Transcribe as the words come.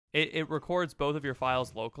It records both of your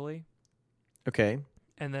files locally. Okay.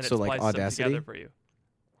 And then it So, like, splices them Audacity? together for you.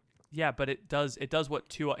 Yeah, but it does what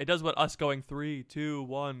us going 3, 2,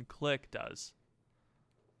 1 click does.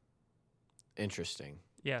 Interesting.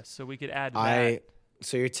 Yeah, so we could add that.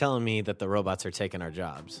 So you're telling me that the robots are taking our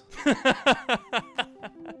jobs?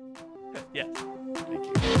 Yes. Thank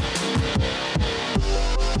you.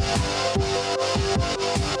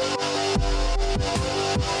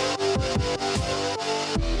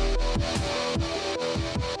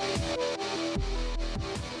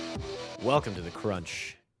 Welcome to The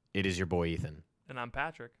Crunch. It is your boy, Ethan. And I'm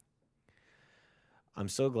Patrick. I'm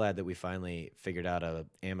so glad that we finally figured out a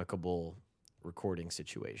amicable recording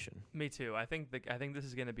situation. Me too. I think this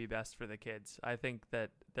is going to be best for the kids. I think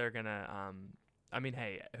that they're going to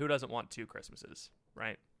hey, who doesn't want 2 Christmases,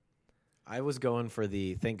 right? I was going for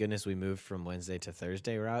the thank goodness we moved from Wednesday to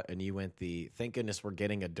Thursday route, and you went the thank goodness we're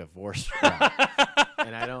getting a divorce route.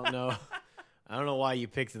 And I don't know why you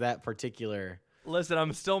picked that particular. Listen,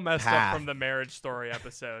 I'm still messed up from the Marriage Story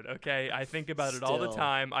episode, okay? I think about it all the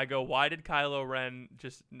time. I go, why didn't Kylo Ren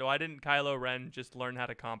just learn how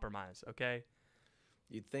to compromise, okay?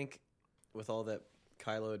 You'd think with all that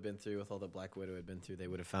Kylo had been through, with all that Black Widow had been through, they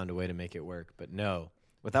would have found a way to make it work. But no.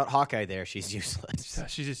 Without Hawkeye there, she's useless.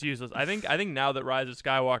 She's just useless. I think now that Rise of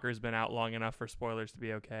Skywalker has been out long enough for spoilers to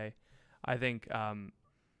be okay, I think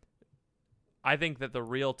that the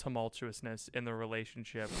real tumultuousness in the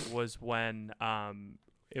relationship was when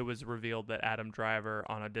it was revealed that Adam Driver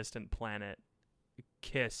on a distant planet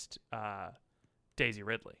kissed Daisy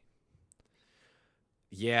Ridley.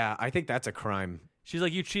 Yeah, I think that's a crime. She's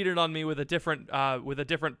like, you cheated on me with a different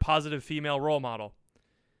positive female role model.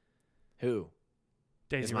 Who?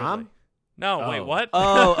 Daisy His Ridley. mom? No, wait, what?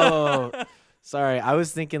 Oh. Sorry, I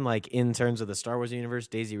was thinking like in terms of the Star Wars universe,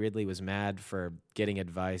 Daisy Ridley was mad for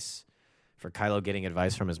Kylo getting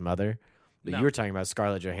advice from his mother. But you were talking about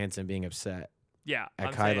Scarlett Johansson being upset. Yeah,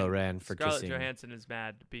 at Kylo Ren for Scarlett kissing. Johansson is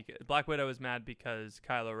mad because Black Widow is mad because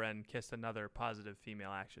Kylo Ren kissed another positive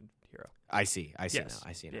female action hero. I see Yes. now.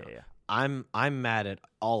 I see now. Yeah. I'm mad at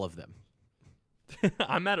all of them.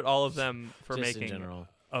 I'm mad at all of them for Just in making general.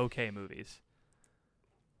 okay movies.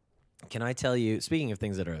 Can I tell you, speaking of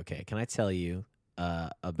things that are okay, can I tell you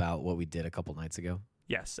about what we did a couple nights ago?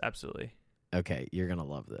 Yes, absolutely. Okay, you're going to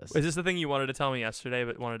love this. Is this the thing you wanted to tell me yesterday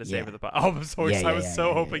but wanted to save Yeah. for the pod? Oh, I'm so excited. I was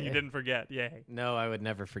so hoping yeah. you didn't forget. Yay. No, I would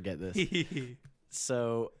never forget this.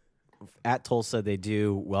 So at Tulsa, they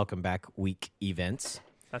do Welcome Back Week events.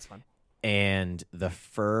 That's fun. And the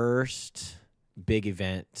first big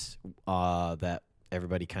event that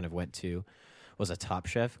everybody kind of went to was a Top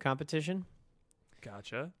Chef competition.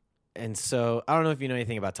 Gotcha. And so I don't know if you know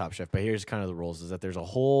anything about Top Chef, but here's kind of the rules: is that there's a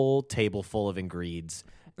whole table full of ingredients,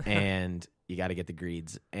 and you got to get the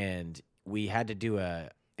greeds. And we had to do and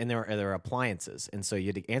there are appliances, and so you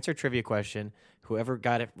had to answer a trivia question. Whoever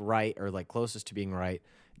got it right or like closest to being right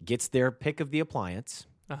gets their pick of the appliance.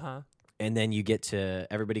 And then you get to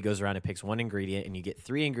everybody goes around and picks one ingredient, and you get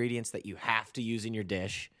 3 ingredients that you have to use in your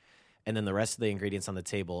dish, and then the rest of the ingredients on the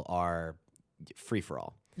table are free for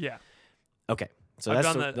all. Yeah. Okay. So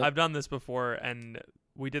I've done this before, and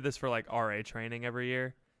we did this for like RA training every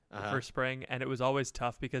year for spring, and it was always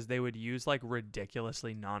tough because they would use like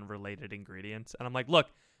ridiculously non-related ingredients, and I'm like, look,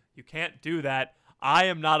 you can't do that. I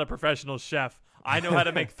am not a professional chef. I know how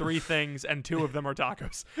to make 3 things, and 2 of them are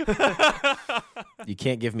tacos. You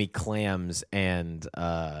can't give me clams and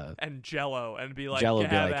Jello and be like, Jello.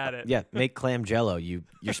 at it. Yeah, make clam Jello. You're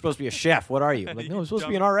supposed to be a chef. What are you? I'm like, no, I'm supposed to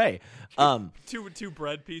be an RA. Two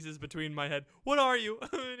bread pieces between my head. What are you?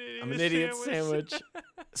 I'm an idiot sandwich.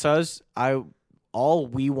 So all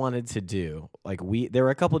we wanted to do, there were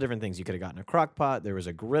a couple different things. You could have gotten a crock pot. There was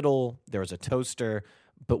a griddle. There was a toaster.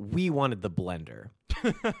 But we wanted the blender.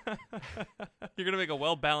 You're going to make a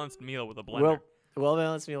well-balanced meal with a blender.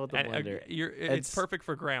 Well-balanced meal with the blender. It's perfect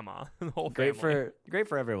for grandma. The whole great family. Great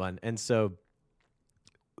for everyone. And so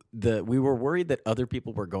we were worried that other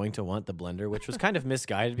people were going to want the blender, which was kind of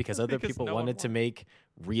misguided because other people wanted to make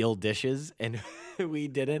real dishes and we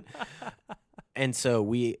didn't. And so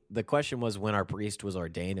the question was when our priest was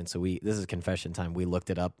ordained, and so this is confession time. We looked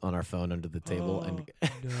it up on our phone under the table,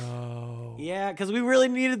 no. Yeah, because we really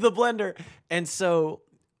needed the blender, and so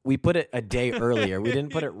we put it a day earlier. We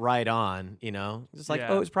didn't put it right on, just like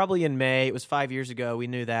it's probably in May. It was 5 years ago. We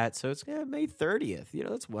knew that, so it's May 30th.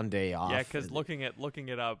 That's one day off. Yeah, because looking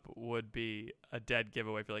it up would be a dead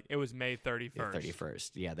giveaway. If it was May 31st. Yeah,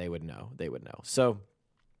 31st. Yeah, they would know. So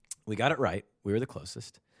we got it right. We were the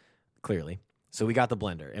closest, clearly. So we got the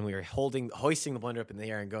blender, and we were hoisting the blender up in the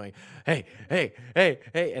air and going, hey, hey, hey,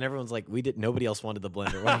 hey. And everyone's like, nobody else wanted the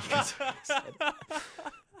blender. Why are you guys so excited?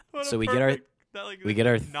 So we get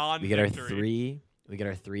our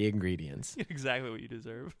three ingredients. Exactly what you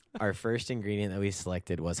deserve. Our first ingredient that we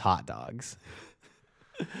selected was hot dogs.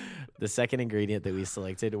 The second ingredient that we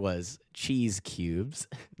selected was cheese cubes.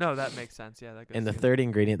 No, that makes sense. Yeah, that goes. And the third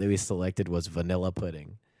ingredient that we selected was vanilla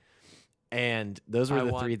pudding. And those were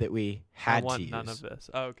the three that we had to use. None of this.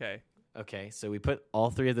 Oh, okay. Okay, so we put all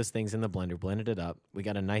three of those things in the blender, blended it up. We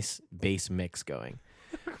got a nice base mix going.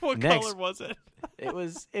 What color was it? It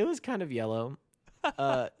was kind of yellow.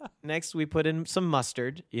 Next, we put in some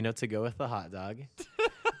mustard, to go with the hot dog.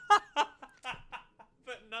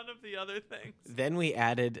 None of the other things. Then we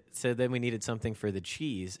needed something for the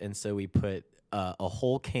cheese, and so we put a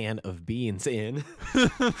whole can of beans into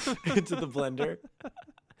the blender.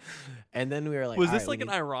 And then we were like, was this like an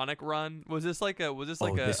ironic run? Was this like a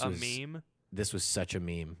meme? This was such a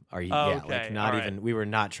meme. Are you? Oh, yeah, okay. like not even. Right. We were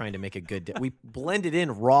not trying to make a good. We blended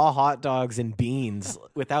in raw hot dogs and beans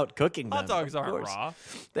without cooking them. Hot dogs aren't raw.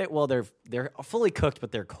 They're fully cooked,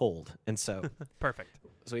 but they're cold, and so perfect.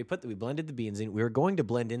 So we blended the beans in. We were going to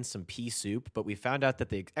blend in some pea soup, but we found out that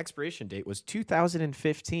the expiration date was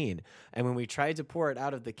 2015. And when we tried to pour it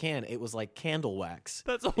out of the can, it was like candle wax.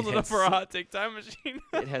 That's old enough for a hot take time machine.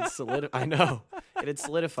 It had solidified. I know. It had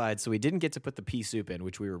solidified, so we didn't get to put the pea soup in,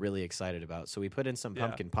 which we were really excited about. So we put in some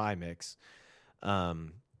pumpkin pie mix.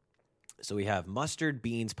 So we have mustard,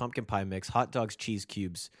 beans, pumpkin pie mix, hot dogs, cheese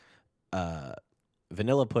cubes,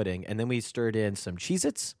 vanilla pudding, and then we stirred in some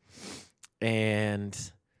Cheez-Its. And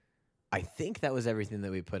I think that was everything that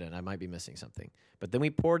we put in. I might be missing something. But then we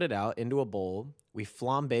poured it out into a bowl. We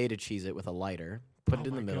flambéed a Cheez-It with a lighter, put it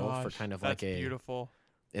in the middle for kind of like a... That's beautiful.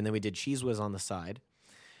 And then we did Cheez Whiz on the side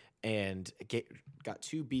and got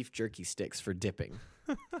 2 beef jerky sticks for dipping.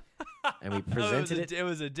 And we presented it. It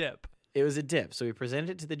was a dip. It was a dip. So we presented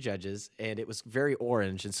it to the judges, and it was very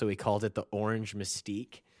orange, and so we called it the Orange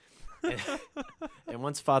Mystique. And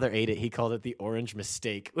once Father ate it, he called it the Orange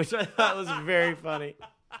Mistake, which I thought was very funny.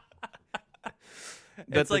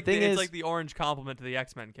 It's like the orange compliment to the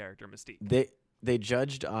X-Men character Mystique. They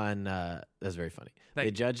judged on that's very funny. They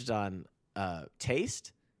judged on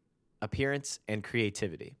taste, appearance, and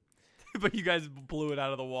creativity. But you guys blew it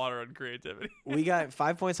out of the water on creativity. We got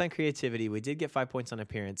 5 points on creativity. We did get 5 points on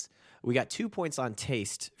appearance. We got 2 points on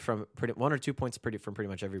taste from 1 or 2 points from pretty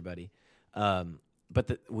much everybody.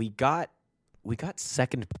 But we got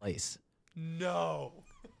second place. No.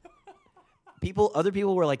 Other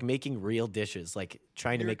people were like making real dishes, like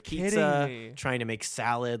trying to make pizza, trying to make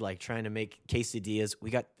salad, like trying to make quesadillas.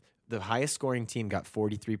 We got the highest scoring team got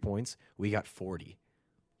 43 points. We got 40.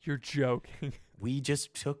 You're joking. We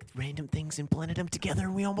just took random things and blended them together,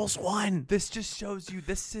 and we almost won. This just shows you.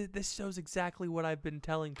 This shows exactly what I've been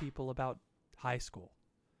telling people about high school.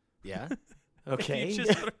 Yeah. Okay.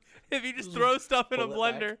 If you just throw stuff in a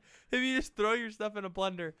blender, if you just throw your stuff in a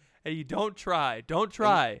blender and you don't try. Don't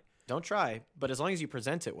try, but as long as you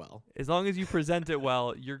present it well. As long as you present it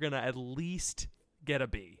well, you're going to at least get a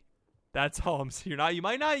B. That's all I'm saying. You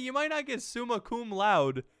might not get summa cum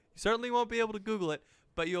laude. You certainly won't be able to Google it,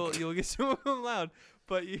 but you'll get summa cum laude,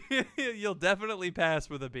 but you'll definitely pass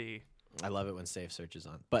with a B. I love it when Safe Search is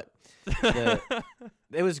on. But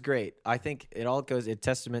it was great. I think it all goes a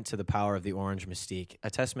testament to the power of the Orange Mystique, a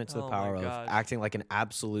testament to the power of acting like an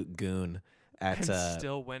absolute goon and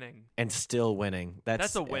still winning.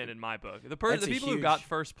 That's a win in my book. The people who got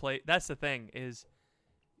first place, that's the thing, is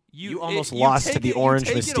you almost lost to the Orange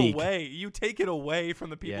Mystique. You take it away from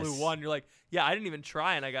the people who won. You're like, yeah, I didn't even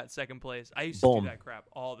try and I got second place. I used to do that crap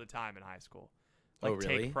all the time in high school. Like,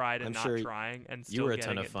 really? Take pride in not trying and still you were a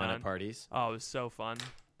getting ton of fun done. At parties. Oh, it was so fun.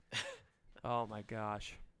 Oh my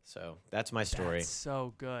gosh. So that's my story. That's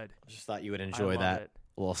so good. I just thought you would enjoy that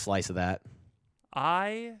little slice of that.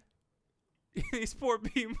 These poor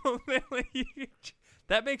people.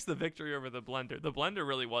 That makes the victory over the blender. The blender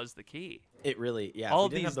really was the key. It really, yeah. All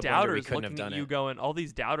these doubters looking at you going,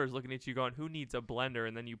 who needs a blender?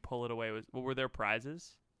 And then you pull it away. What were their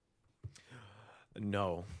prizes?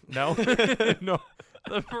 No. No? No.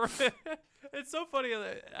 It's so funny.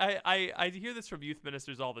 I hear this from youth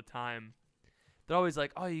ministers all the time. They're always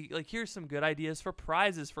like, here's some good ideas for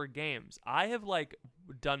prizes for games. I have,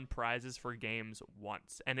 done prizes for games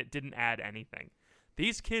once, and it didn't add anything.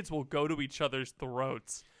 These kids will go to each other's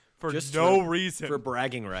throats for no reason. For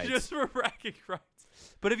bragging rights. Just for bragging rights.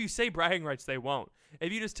 But if you say bragging rights, they won't.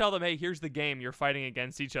 If you just tell them, hey, here's the game, you're fighting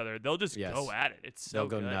against each other, they'll just go at it. It's so They'll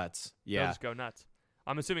go good. nuts. Yeah. They'll just go nuts.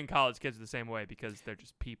 I'm assuming college kids are the same way because they're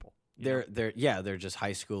just people. They're just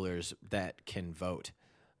high schoolers that can vote.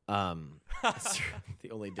 That's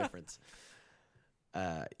the only difference.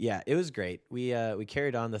 Yeah, it was great. We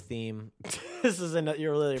carried on the theme. This is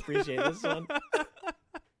you'll really appreciate this one.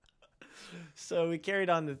 So we carried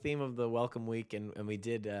on the theme of the welcome week, and we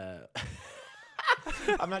did.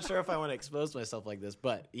 I'm not sure if I want to expose myself like this,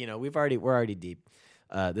 but we're already deep.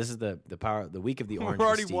 This is the week of the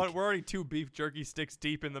orange. We're already 2 beef jerky sticks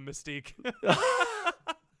deep in the Mystique.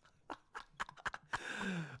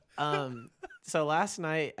 So last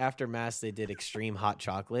night after mass, they did extreme hot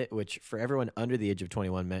chocolate, which for everyone under the age of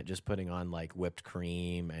 21 meant just putting on like whipped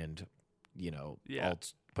cream and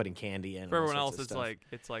putting candy in. For everyone else,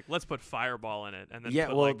 it's like let's put Fireball in it, and then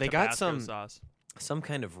they got sauce. some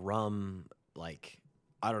kind of rum, like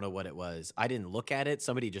I don't know what it was. I didn't look at it.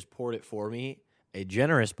 Somebody just poured it for me, a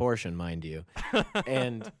generous portion, mind you,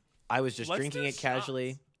 and I was just drinking it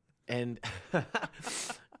casually. And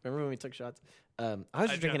remember when we took shots? I was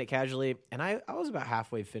just drinking it casually, and I was about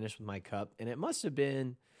halfway finished with my cup, and it must have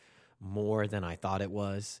been more than I thought it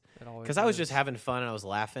was, because I was just having fun and I was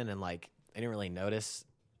laughing, and like I didn't really notice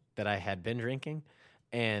that I had been drinking,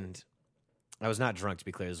 and I was not drunk, to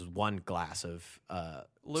be clear. This was one glass of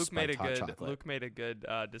Luke made a chocolate. good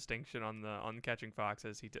distinction on catching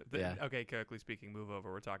foxes. He did. Okay, correctly speaking, move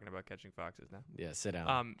over. We're talking about catching foxes now. Yeah, sit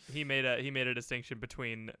down. He made a distinction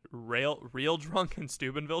between real drunk and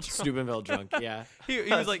Steubenville drunk. Steubenville drunk. Yeah. he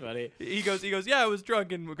was like, funny. He goes, yeah, I was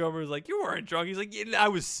drunk, and Gomer was like, you weren't drunk. He's like, yeah, I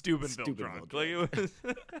was Steubenville drunk. Like, it was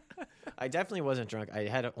I definitely wasn't drunk. I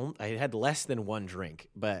had less than one drink,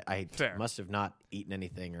 but I must have not eaten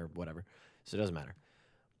anything or whatever. So it doesn't matter.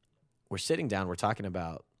 We're sitting down. We're talking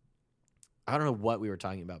about, I don't know what we were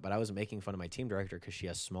talking about, but I was making fun of my team director because she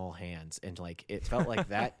has small hands. And like it felt like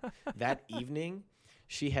that evening,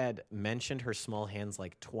 she had mentioned her small hands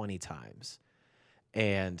like 20 times.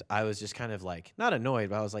 And I was just kind of like, not annoyed,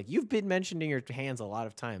 but I was like, you've been mentioning your hands a lot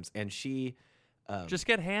of times. And she... just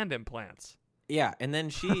get hand implants. Yeah, and then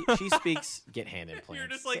she speaks, get hand implants. You're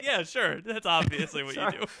just like, yeah, sure. That's obviously what you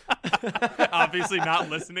do. Obviously not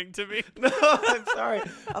listening to me. No, I'm sorry.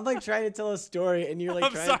 I'm like trying to tell a story, and you're like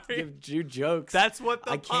trying to give jokes. That's what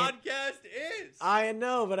the podcast is. I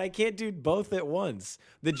know, but I can't do both at once.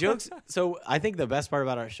 The jokes. So I think the best part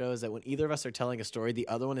about our show is that when either of us are telling a story, the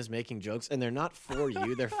other one is making jokes, and they're not for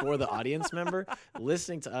you. They're for the audience member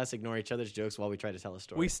listening to us ignore each other's jokes while we try to tell a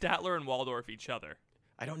story. We Statler and Waldorf each other.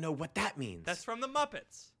 I don't know what that means. That's from the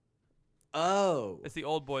Muppets. Oh. It's the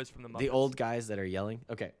old boys from the Muppets. The old guys that are yelling?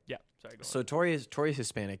 Okay. Yeah. Sorry, go So Tori is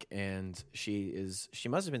Hispanic, and she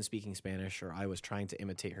must have been speaking Spanish, or I was trying to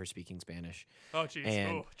imitate her speaking Spanish. Oh,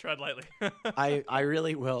 jeez. Tread lightly. I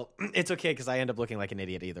really will. It's okay, because I end up looking like an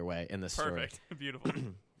idiot either way in this story. Perfect. Beautiful.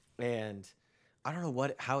 And I don't know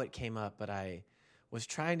how it came up, but I was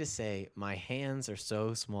trying to say, my hands are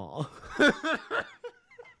so small.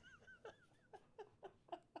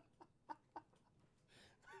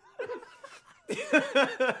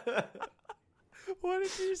 What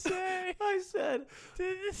did you say? I said,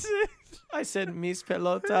 mis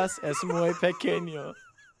pelotas es muy pequeño.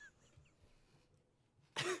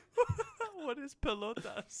 What is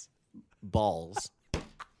pelotas? Balls.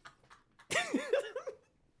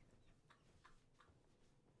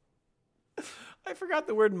 I forgot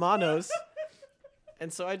the word manos.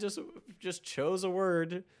 And so I just chose a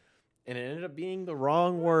word, and it ended up being the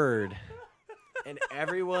wrong word. And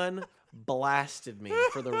everyone blasted me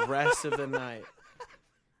for the rest of the night.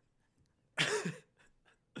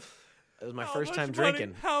 It was my first time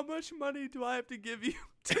drinking. How much money do I have to give you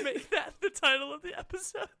to make that the title of the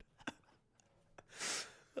episode?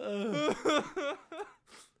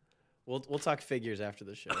 We'll talk figures after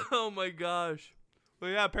the show. Oh my gosh.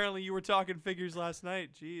 Well, yeah, apparently you were talking figures last night.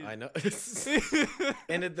 Jeez. I know.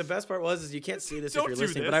 And the best part is you can't see this if you're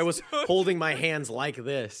listening, but I was holding my hands like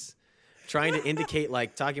this, trying to indicate,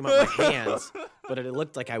 like, talking about my hands, but it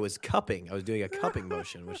looked like I was cupping. I was doing a cupping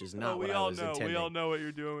motion, which is not what I was intending. We all know what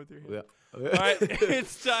you're doing with your hands. All right,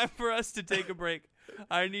 it's time for us to take a break.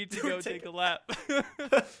 I need to go take a lap.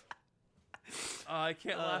 I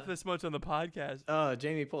can't laugh this much on the podcast. Oh,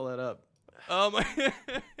 Jamie, pull that up.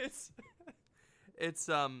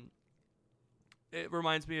 It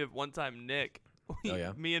reminds me of one time Nick.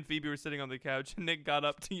 Me and Phoebe were sitting on the couch, and Nick got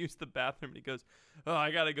up to use the bathroom, and he goes, "Oh,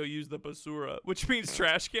 I gotta go use the basura," which means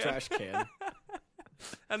trash can. Trash can.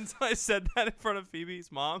 And so I said that in front of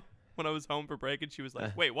Phoebe's mom when I was home for break, and she was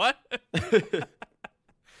like, "Wait, what?"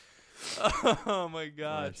 Oh my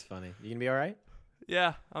gosh, that's funny. You gonna be all right?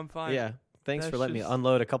 Yeah, I'm fine. Yeah, thanks for letting me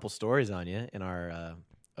unload a couple stories on you in our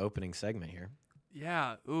opening segment here.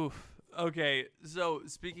 Yeah. Oof. Okay, so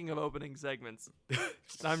speaking of opening segments,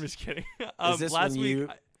 I'm just kidding. Is this last when week,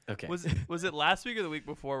 okay. Was it last week or the week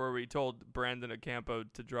before where we told Brandon Ocampo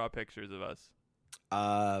to draw pictures of us?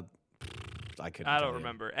 I don't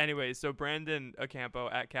remember. Anyway, so Brandon Ocampo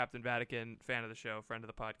at Captain Vatican, fan of the show, friend of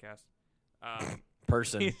the podcast.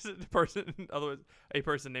 Person. He's a person, otherwise a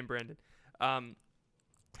person named Brandon.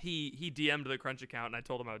 He DM'd the Crunch account, and I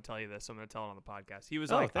told him I would tell you this, so I'm going to tell it on the podcast. He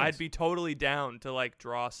was like, thanks. I'd be totally down to like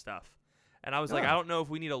draw stuff. And I was like, I don't know if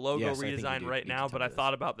we need a logo redesign right now, but I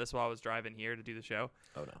thought about this while I was driving here to do the show.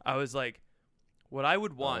 Oh, no. I was like, what I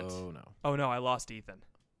would want. Oh, no. Oh, no, I lost Ethan.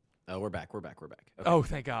 Oh, we're back. Okay. Oh,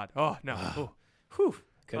 thank God. Oh, no. Whew.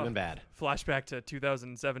 Could have been bad. Flashback to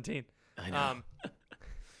 2017. I know.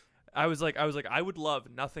 I was like, I would love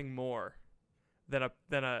nothing more than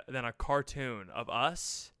a cartoon of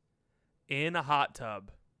us in a hot tub.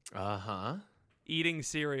 Eating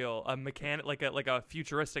cereal, a mechanic like a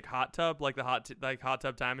futuristic hot tub, like the hot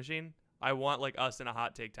tub time machine. I want like us in a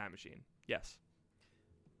hot take time machine. Yes.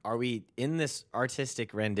 Are we in this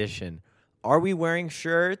artistic rendition? Are we wearing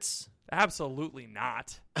shirts? Absolutely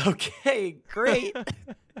not. Okay, great.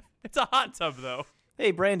 It's a hot tub though.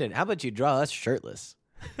 Hey Brandon, how about you draw us shirtless?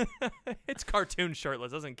 It's cartoon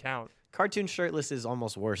shirtless, doesn't count. Cartoon shirtless is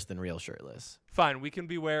almost worse than real shirtless. Fine, we can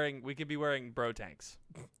be wearing bro tanks.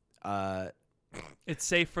 It's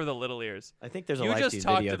safe for the little ears. I think there's a live feed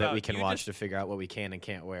video that we can watch to figure out what we can and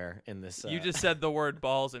can't wear in this. You just said the word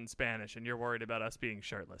balls in Spanish, and you're worried about us being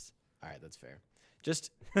shirtless. All right, that's fair.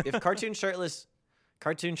 Just if cartoon shirtless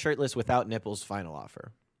without nipples, final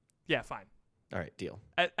offer. Yeah, fine. All right, deal.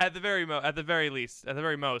 At the very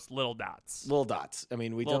most, little dots. Little dots. I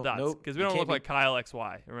mean, we little don't know because we don't look like Kyle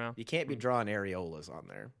XY. Around. You can't be drawing areolas on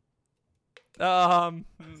there. I'll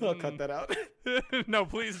cut that out. No,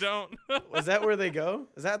 please don't. Is that where they go?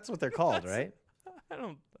 That's what they're called, right? I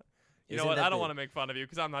don't. You know what? I don't want to make fun of you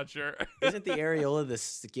because I'm not sure. Isn't the areola the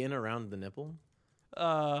skin around the nipple?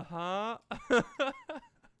 I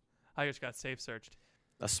just got safe searched.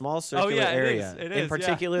 A small circular area. It is, in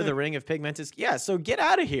particular, the ring of pigmented. Yeah, so get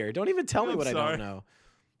out of here. Don't even tell me what sorry. I don't know.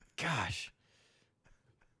 Gosh.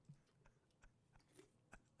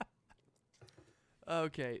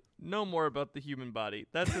 Okay, no more about the human body.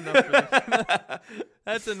 That's enough.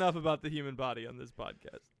 That's enough about the human body on this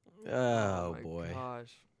podcast. Oh my boy.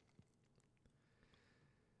 Gosh.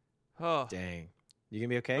 Oh. Dang. You gonna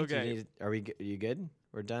be okay? Okay. Are you good?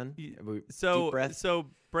 We're done. Deep breath? So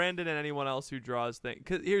Brandon and anyone else who draws things.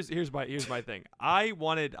 Cause here's my thing. I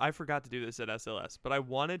forgot to do this at SLS, but I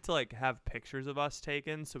wanted to like have pictures of us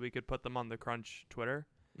taken so we could put them on the Crunch Twitter.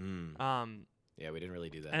 Yeah, we didn't really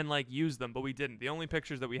do that. And like use them, but we didn't. The only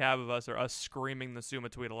pictures that we have of us are us screaming the Summa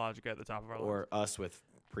Tweetologica at the top of our lungs. Or us with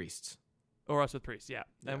priests. Or us with priests, yeah.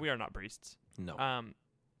 And we are not priests. No.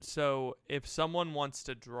 So if someone wants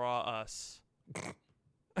to draw us,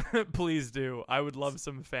 please do. I would love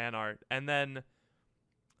some fan art. And then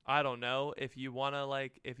I don't know if you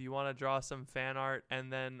wanna draw some fan art,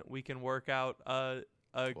 and then we can work out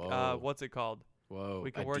what's it called? Whoa.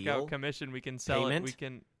 We can work out commission. We can sell Payment? it. We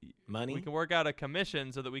can money. We can work out a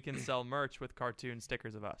commission so that we can sell merch with cartoon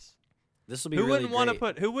stickers of us. This will be Who really wouldn't want to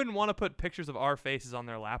put Who wouldn't want to put pictures of our faces on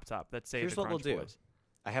their laptop that say Here's the what Crunch we'll do. Boys?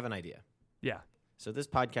 I have an idea. Yeah. So this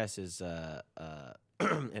podcast is an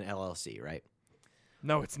LLC, right?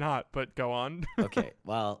 No, it's not. But go on. Okay.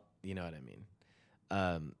 Well, you know what I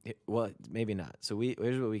mean. Well, maybe not. So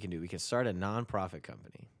here's what we can do. We can start a non-profit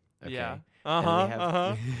company. Okay? Yeah.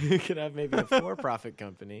 We could have maybe a for-profit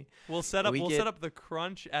company. We'll set up the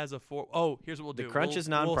Crunch as a here's what we'll do. The Crunch is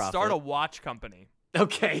non-profit. We'll start a watch company.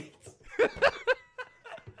 Okay.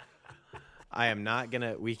 I am not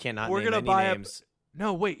gonna. We cannot. We're gonna buy names.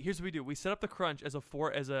 No, wait. Here's what we do. We set up the Crunch as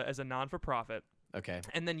a non-for-profit. Okay.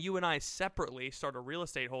 And then you and I separately start a real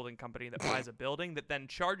estate holding company that buys a building that then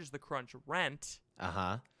charges the Crunch rent.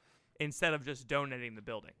 Instead of just donating the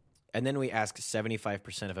building. And then we ask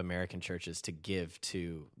 75% of American churches to give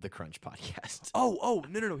to the Crunch podcast. Oh,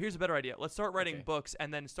 no. Here's a better idea. Let's start writing books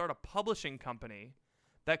and then start a publishing company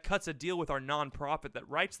that cuts a deal with our nonprofit that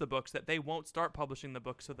writes the books that they won't start publishing the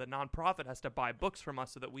books, so the nonprofit has to buy books from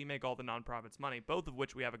us so that we make all the nonprofit's money, both of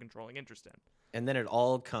which we have a controlling interest in. And then it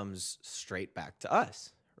all comes straight back to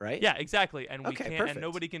us, right? Yeah, exactly. And we can't, perfect. and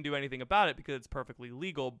nobody can do anything about it because it's perfectly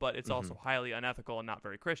legal, but it's also highly unethical and not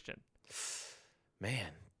very Christian.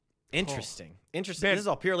 Man. Interesting. Interesting. Man, this is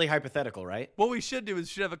all purely hypothetical, right? What we should do is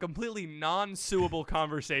should have a completely non-suable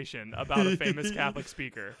conversation about a famous Catholic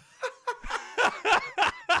speaker.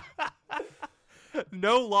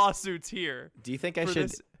 No lawsuits here. Do you think I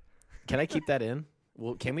should? Can I keep that in?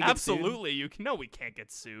 Well, can we get Absolutely. sued? You can. No, we can't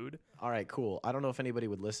get sued. All right, cool. I don't know if anybody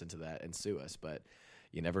would listen to that and sue us, but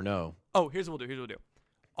you never know. Oh, here's what we'll do.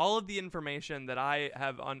 all of the information that I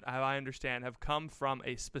have I understand have come from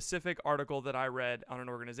a specific article that I read on an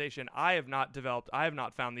organization. I have not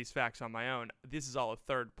found these facts on my own. This is all a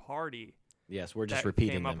third party. Yes, we're just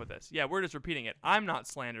repeating came them. Up with this. Yeah, we're just repeating it. I'm not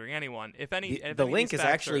slandering anyone. If any, the link is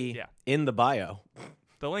actually in the bio.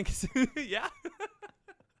 The link is yeah.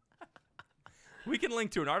 We can link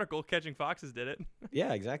to an article. Catching Foxes did it.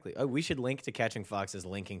 Yeah, exactly. Oh, we should link to Catching Foxes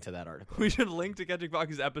linking to that article. We should link to Catching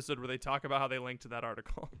Foxes episode where they talk about how they linked to that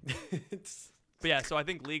article. But yeah, so I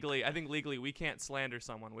think legally we can't slander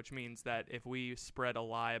someone, which means that if we spread a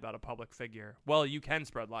lie about a public figure, well, you can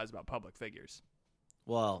spread lies about public figures.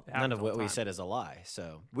 Well, none of what we said is a lie.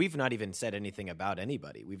 So we've not even said anything about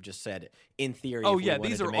anybody. We've just said, in theory, oh, yeah,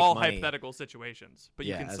 these are all hypothetical situations, but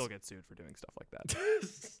you can still get sued for doing stuff like that.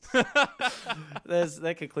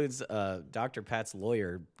 That concludes Dr. Pat's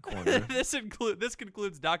lawyer corner. This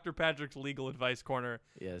concludes Dr. Patrick's legal advice corner.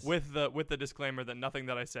 Yes. With the disclaimer that nothing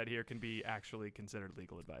that I said here can be actually considered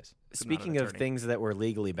legal advice. Speaking of things that we're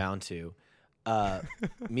legally bound to,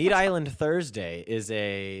 Meat Island Thursday is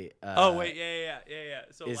a yeah.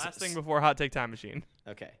 So last thing before Hot Take Time Machine.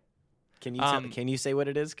 Okay. Can you say what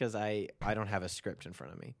it is? Because I don't have a script in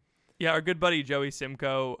front of me. Yeah, our good buddy Joey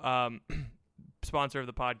Simcoe, sponsor of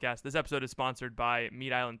the podcast. This episode is sponsored by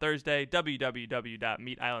Meat Island Thursday,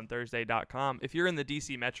 www.meatislandthursday.com. If you're in the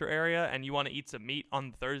DC metro area and you want to eat some meat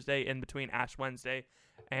on Thursday in between Ash Wednesday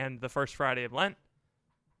and the first Friday of Lent,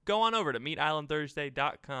 go on over to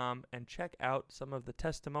meatislandthursday.com and check out some of the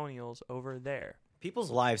testimonials over there. People's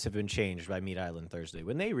lives have been changed by Meat Island Thursday.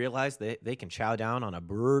 When they realize that they can chow down on a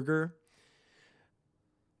burger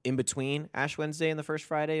in between Ash Wednesday and the first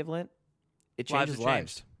Friday of Lent, it changes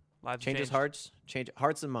lives. Changes hearts,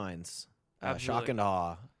 hearts and minds. Shock and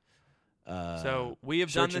awe. So we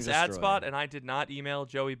have done this ad spot, and I did not email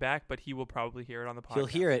Joey back, but he will probably hear it on the podcast. He'll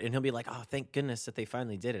hear it, and he'll be like, oh, thank goodness that they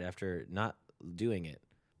finally did it after not doing it.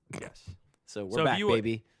 Yes. So we're back,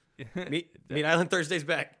 baby. Meat Island Thursday's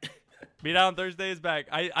back. Meat Island Thursday is back.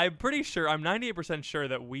 I'm pretty sure, I'm 98% sure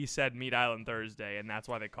that we said Meat Island Thursday, and that's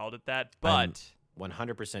why they called it that. But I'm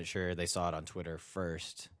 100% sure they saw it on Twitter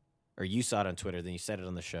first. Or you saw it on Twitter, then you said it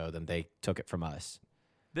on the show, then they took it from us.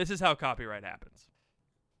 This is how copyright happens.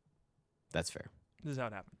 That's fair. This is how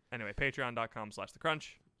it happened. Anyway, patreon.com/thecrunch.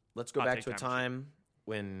 Let's go back to a time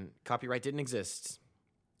when copyright didn't exist.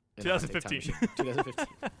 2015. 2015.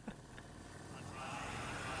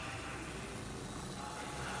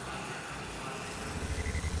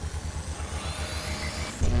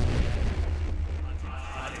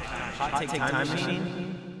 Hot Take Time Machine.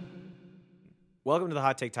 Welcome to the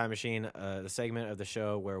Hot Take Time Machine, the segment of the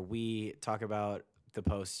show where we talk about the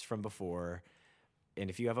posts from before. And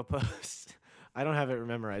if you have a post, I don't have it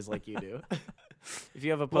memorized like you do. If you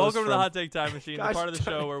have a post, welcome to the Hot Take Time Machine, the part of the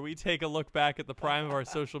show where we take a look back at the prime of our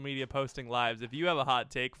social media posting lives. If you have a hot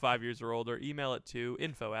take, 5 years or older, email it to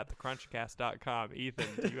info@thecrunchcast.com. Ethan,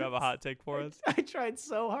 do you have a hot take for us? I tried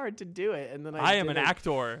so hard to do it, and then I am an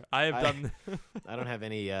actor. I have done. I don't have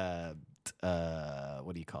any.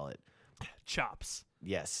 What do you call it? Chops.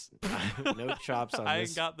 Yes. No chops on this. I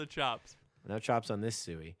ain't got the chops. No chops on this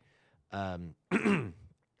suey.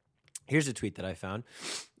 Here's a tweet that I found.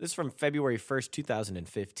 This is from February 1st,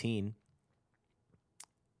 2015.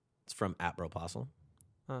 It's from @Bropostle.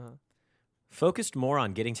 Focused more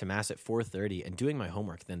on getting to Mass at 4:30 and doing my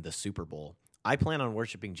homework than the Super Bowl. I plan on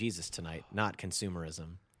worshiping Jesus tonight, not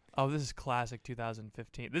consumerism. Oh, this is classic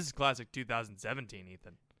 2015. This is classic 2017,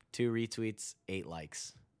 Ethan. 2 retweets, 8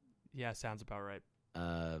 likes. Yeah, sounds about right.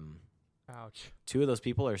 Ouch. 2 of those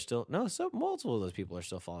people are still multiple of those people are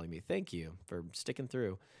still following me. Thank you for sticking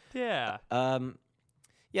through. Yeah.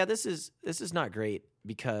 Yeah, this is not great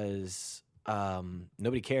because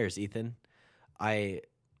nobody cares, Ethan.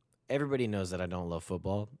 Everybody knows that I don't love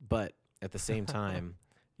football, but at the same time,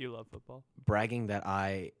 you love football. Bragging that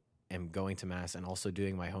I am going to Mass and also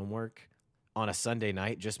doing my homework on a Sunday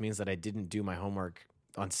night just means that I didn't do my homework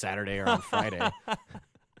on Saturday or on Friday.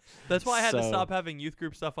 That's why I had to stop having youth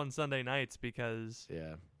group stuff on Sunday nights because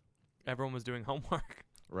everyone was doing homework.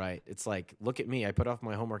 Right. It's like, look at me. I put off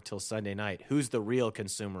my homework till Sunday night. Who's the real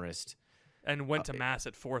consumerist? And went to Mass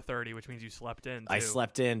at 4:30, which means you slept in, too. I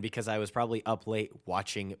slept in because I was probably up late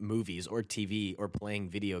watching movies or TV or playing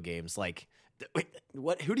video games. Like, wait,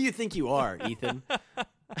 what? Who do you think you are, Ethan?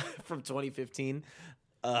 From 2015?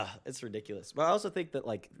 It's ridiculous. But I also think that,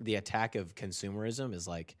 like, the attack of consumerism is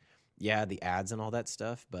like, yeah, the ads and all that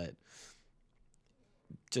stuff, but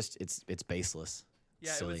just it's baseless.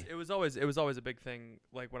 Yeah, silly. it was always a big thing.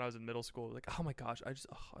 Like when I was in middle school, like, oh my gosh, I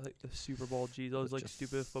like the Super Bowl. Geez, I was like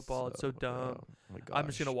stupid football. It's so dumb. Oh my gosh. I'm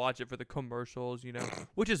just gonna watch it for the commercials,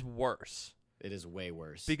 which is worse. It is way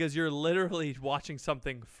worse. Because you're literally watching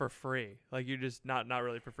something for free. Like, you're just not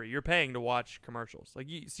really for free. You're paying to watch commercials. Like,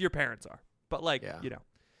 your parents are. But, like,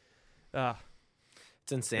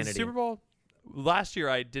 it's insanity. The Super Bowl, last year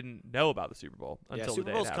I didn't know about the Super Bowl until the Super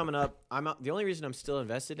day Bowl's it coming up. The only reason I'm still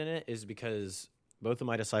invested in it is because both of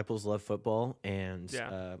my disciples love football, and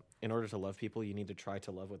in order to love people, you need to try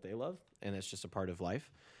to love what they love, and it's just a part of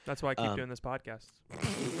life. That's why I keep doing this podcast.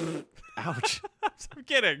 Ouch. I'm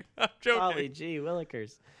kidding. I'm joking. Golly gee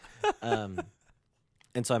willikers. And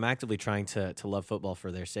so I'm actively trying to love football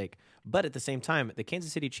for their sake. But at the same time, the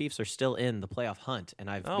Kansas City Chiefs are still in the playoff hunt, and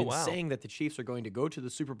I've been saying that the Chiefs are going to go to the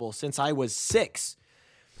Super Bowl since I was 6.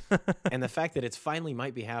 And the fact that it's finally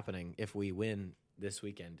might be happening if we win this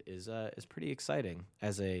weekend is pretty exciting.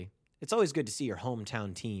 It's always good to see your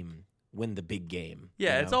hometown team win the big game.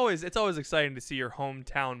 Yeah, you know? it's always exciting to see your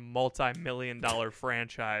hometown multi-million-dollar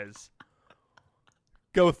franchise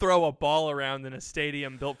go throw a ball around in a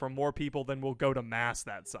stadium built for more people than will go to mass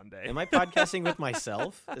that Sunday. Am I podcasting with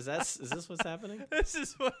myself? Is this what's happening?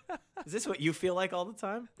 Is this what you feel like all the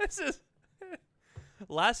time?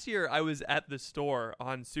 Last year I was at the store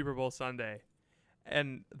on Super Bowl Sunday,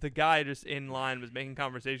 and the guy just in line was making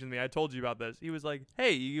conversation with me. I told you about this. He was like,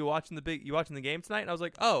 "Hey, you watching the game tonight?" And I was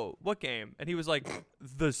like, "Oh, what game?" And he was like,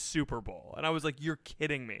 "The Super Bowl." And I was like, "You're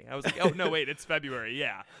kidding me." I was like, "Oh no, wait, it's February.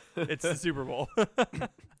 Yeah, it's the Super Bowl."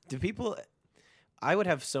 I would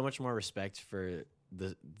have so much more respect for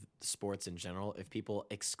the sports in general if people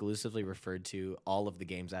exclusively referred to all of the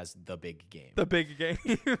games as the big game. The big game.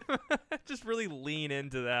 Just really lean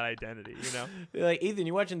into that identity, you know? Like, Ethan,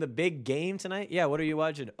 you watching the big game tonight? Yeah, what are you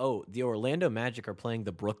watching? Oh, the Orlando Magic are playing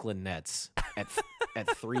the Brooklyn Nets at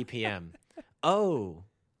 3 p.m. Oh,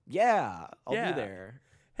 yeah, I'll be there.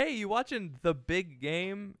 Hey, you watching the big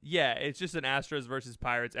game? Yeah, it's just an Astros versus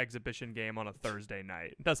Pirates exhibition game on a Thursday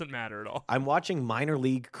night. It doesn't matter at all. I'm watching minor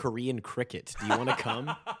league Korean cricket. Do you want to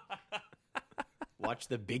come? Watch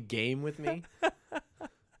the big game with me?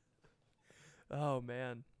 Oh,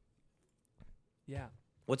 man. Yeah.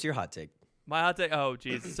 What's your hot take? My hot take? Oh,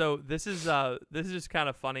 geez. So this is just kind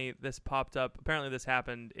of funny. This popped up. Apparently this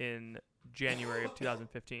happened in January of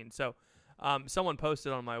 2015. So someone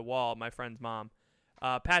posted on my wall, my friend's mom,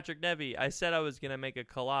 Patrick Nevy, I said I was going to make a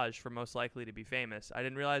collage for Most Likely to Be Famous. I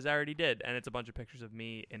didn't realize I already did. And it's a bunch of pictures of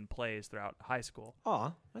me in plays throughout high school.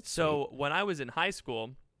 Aw, that's so sweet. When I was in high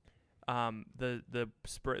school,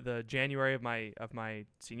 the January of my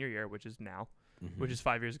senior year, which is now, which is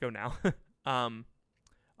 5 years ago now,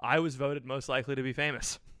 I was voted Most Likely to Be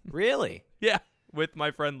Famous. Really? Yeah, with my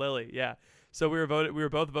friend Lily. Yeah. So we were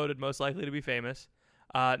both voted Most Likely to Be Famous.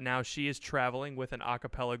 Now she is traveling with an a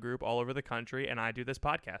cappella group all over the country, and I do this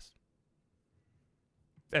podcast.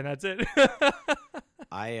 And that's it. Do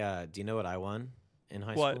you know what I won in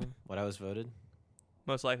high school? What I was voted?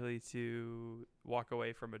 Most likely to walk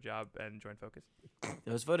away from a job and join Focus.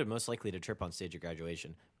 I was voted most likely to trip on stage at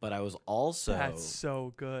graduation, but I was also... That's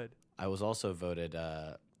so good. I was also voted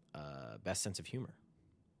best sense of humor.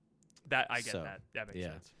 That I get that. That makes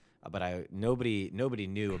sense. But nobody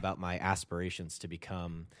knew about my aspirations to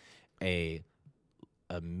become a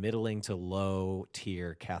middling to low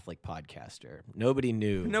tier Catholic podcaster. Nobody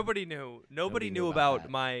knew. Nobody knew about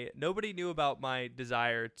my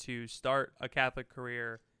desire to start a Catholic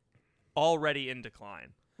career already in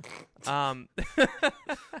decline.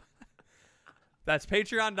 That's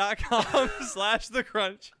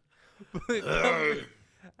patreon.com/thecrunch.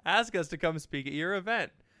 Ask us to come speak at your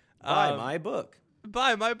event. Buy my book.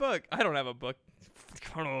 Buy my book. I don't have a book.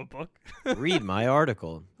 I don't have a book. Read my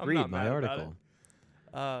article. Read my article.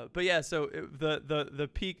 But yeah, so the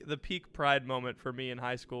peak pride moment for me in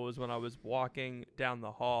high school was when I was walking down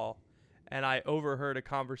the hall, and I overheard a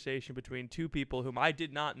conversation between two people whom I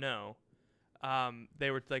did not know.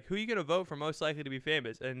 They were like, "Who are you gonna vote for most likely to be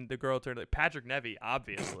famous?" And the girl turned like, "Patrick Nevy,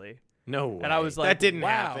 obviously." No way. And I was like, "That didn't wow.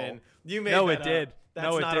 happen. You made no, that it did. Up.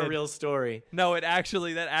 That's not a real story." No, that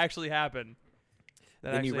actually happened.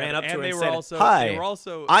 Then you ran up to her and said, "Hi,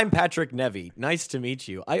 I'm Patrick Nevy. Nice to meet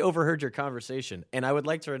you. I overheard your conversation, and I would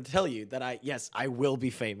like to tell you that I will be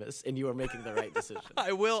famous, and you are making the right decision."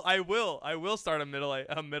 I will start a middle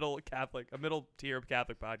tier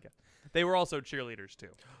Catholic podcast. They were also cheerleaders too,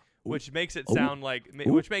 which makes it sound like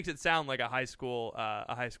a high school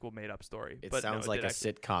made up story. It sounds like a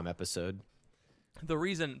sitcom episode. The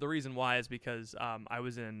reason why is because I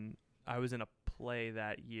was in a play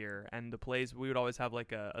that year, and the plays, we would always have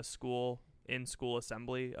like a school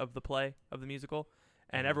assembly of the musical,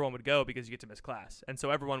 and everyone would go because you get to miss class, and so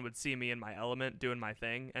everyone would see me in my element doing my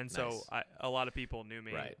thing, and so a lot of people knew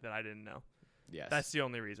me that I didn't know. Yes, that's the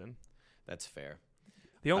only reason. That's fair.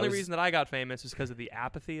 The only reason that I got famous is because of the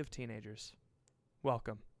apathy of teenagers.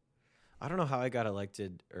 Welcome. I don't know how I got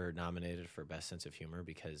elected or nominated for Best Sense of Humor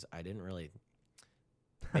because I didn't really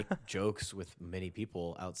make jokes with many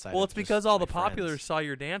people outside. Well, of it's because all the populars friends. saw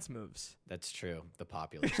your dance moves. That's true. The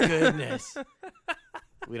populars. Goodness.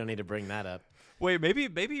 We don't need to bring that up. Wait, maybe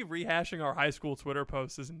rehashing our high school Twitter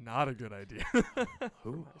posts is not a good idea.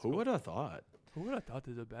 Who would have thought? Who would have thought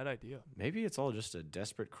this is a bad idea? Maybe it's all just a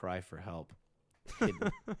desperate cry for help.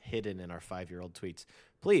 Hidden in our 5-year-old tweets.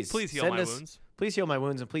 Please heal my wounds. Please heal my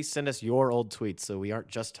wounds, and please send us your old tweets so we aren't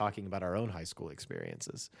just talking about our own high school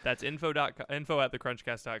experiences. That's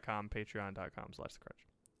info@thecrunchcast.com, patreon.com/thecrunch.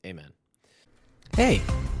 Amen. Hey,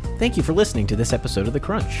 thank you for listening to this episode of The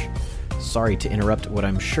Crunch. Sorry to interrupt what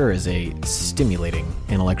I'm sure is a stimulating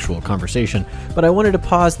intellectual conversation, but I wanted to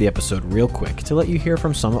pause the episode real quick to let you hear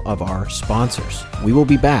from some of our sponsors. We will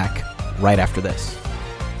be back right after this.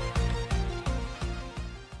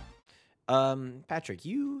 Patrick,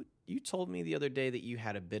 you told me the other day that you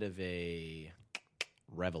had a bit of a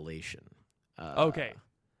revelation. Okay.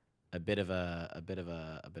 A bit of a,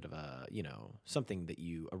 something that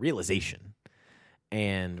a realization.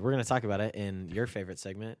 And we're going to talk about it in your favorite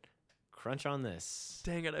segment, Crunch on This.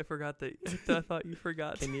 Dang it, I forgot that. I thought you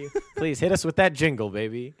forgot. Can you please hit us with that jingle,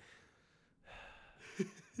 baby?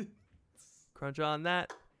 Crunch on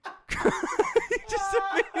that. Just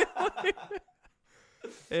immediately.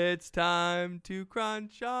 It's time to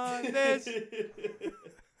crunch on this.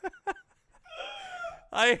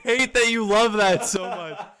 I hate that you love that so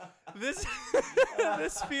much. This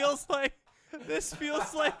feels like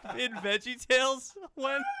in VeggieTales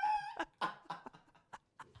when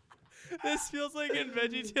this feels like in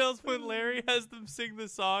VeggieTales when Larry has them sing the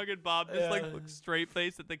song and Bob just looks straight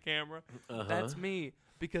faced at the camera. Uh-huh. That's me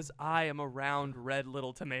because I am a round red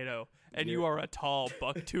little tomato and you are a tall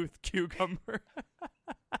buck-toothed cucumber.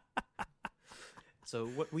 So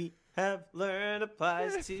what we have learned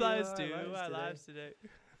applies to our lives today.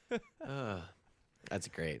 That's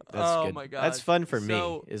great. That's good. My God. That's fun for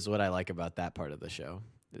me, is what I like about that part of the show.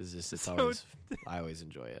 I always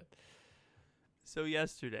enjoy it. So not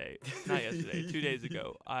yesterday, 2 days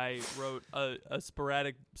ago, I wrote a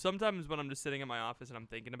sporadic, sometimes when I'm just sitting in my office and I'm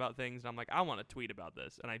thinking about things and I'm like, I want to tweet about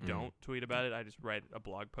this. And I don't tweet about it. I just write a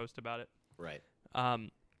blog post about it. Right.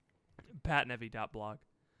 patnevy.blog.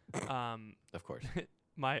 Of course.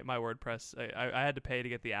 My WordPress, I had to pay to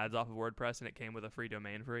get the ads off of WordPress, and it came with a free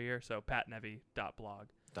domain for a year. So patnevy.blog.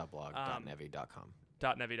 .nevy.com.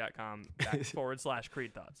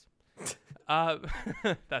 .nevy.com/Creed Thoughts.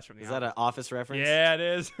 That's from the. Is that an Office reference? Yeah, it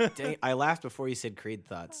is. Dang, I laughed before you said Creed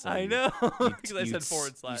Thoughts. I know because I said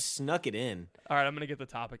 /. You snuck it in. All right, I'm gonna get the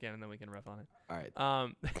topic in, and then we can riff on it. All right.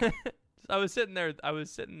 I was sitting there. I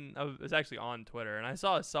was actually on Twitter, and I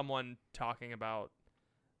saw someone talking about.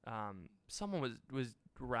 Someone was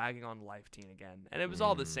ragging on Life Teen again, and it was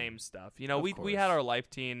all the same stuff. We had our Life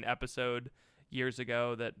Teen episode years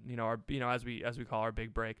ago that as we call our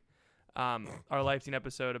big break, our Life Teen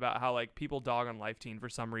episode about how like people dog on Life Teen for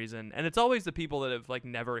some reason, and it's always the people that have like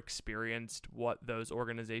never experienced what those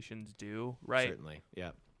organizations do, right? Certainly,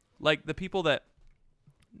 yeah. Like the people that,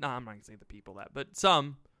 I'm not gonna say the people that, but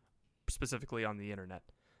some specifically on the internet.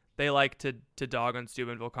 They like to dog on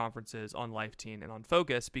Steubenville conferences, on Life Teen, and on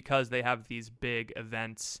Focus because they have these big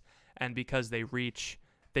events and because they reach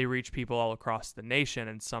people all across the nation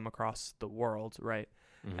and some across the world, right?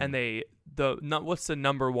 Mm-hmm. And what's the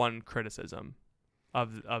number one criticism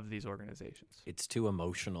of these organizations? It's too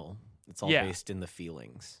emotional. It's all based in the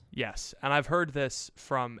feelings. Yes, and I've heard this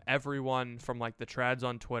from everyone from like the trads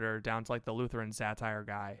on Twitter down to like the Lutheran satire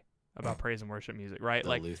guy. About praise and worship music, right? The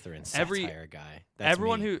like Lutheran satire guy. That's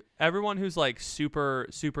everyone me. everyone who's like super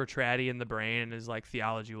traddy in the brain and is like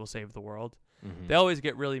theology will save the world. Mm-hmm. They always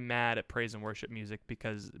get really mad at praise and worship music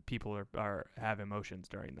because people have emotions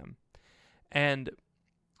during them, and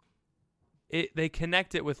they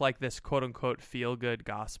connect it with like this quote unquote feel good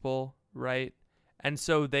gospel, right? And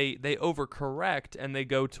so they overcorrect and they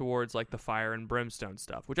go towards like the fire and brimstone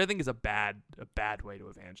stuff, which I think is a bad way to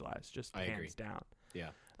evangelize, just hands down.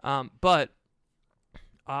 Yeah. But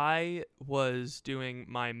I was doing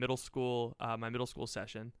my middle school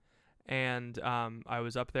session, and I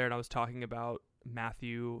was up there and I was talking about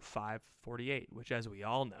Matthew 5:48, which, as we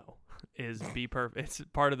all know, is be perfect. It's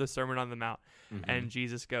part of the Sermon on the Mount, and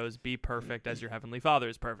Jesus goes, "Be perfect as your heavenly Father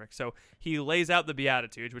is perfect." So he lays out the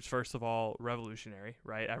Beatitudes, which, first of all, revolutionary,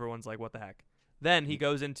 right? Everyone's like, "What the heck?" Then he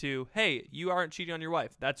goes into, hey, you aren't cheating on your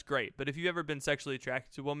wife. That's great. But if you've ever been sexually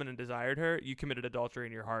attracted to a woman and desired her, you committed adultery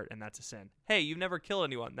in your heart, and that's a sin. Hey, you've never killed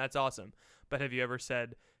anyone. That's awesome. But have you ever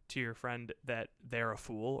said to your friend that they're a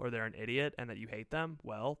fool or they're an idiot and that you hate them,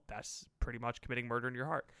 well, that's pretty much committing murder in your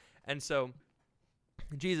heart. And so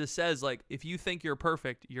Jesus says, like, if you think you're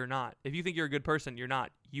perfect, you're not. If you think you're a good person, you're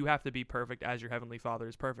not. You have to be perfect as your heavenly Father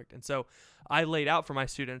is perfect. And so I laid out for my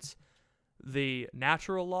students the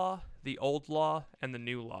natural law, the old law, and the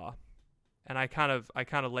new law. And I kind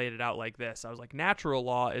of laid it out like this. I was like, natural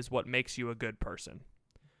law is what makes you a good person,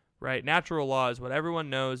 right? Natural law is what everyone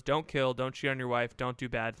knows. Don't kill, don't cheat on your wife, don't do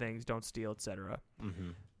bad things, don't steal, etc. Mm-hmm.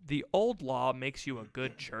 The old law makes you a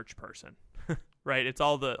good church person, right? It's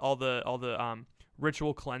all the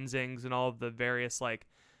ritual cleansings and all of the various like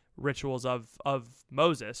rituals of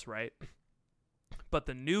Moses, right? But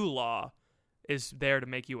the new law is there to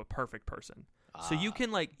make you a perfect person. So you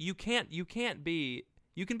can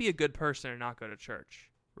be a good person and not go to church,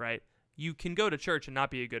 right? You can go to church and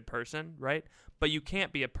not be a good person, right? But you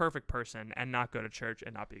can't be a perfect person and not go to church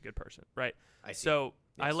and not be a good person, right? I see. So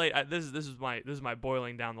yes. This is my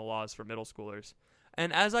boiling down the laws for middle schoolers.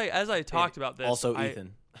 And as I talked about this, also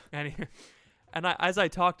Ethan, as I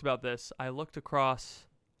talked about this, I looked across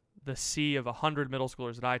the sea of 100 middle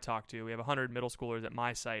schoolers that I talked to. We have 100 middle schoolers at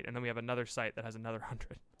my site, and then we have another site that has another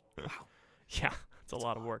 100. Wow. Yeah, it's a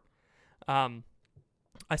lot of work.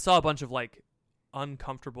 I saw a bunch of like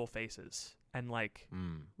uncomfortable faces and like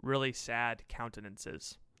really sad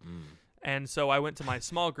countenances. And so I went to my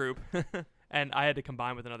small group and I had to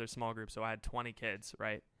combine with another small group. So I had 20 kids,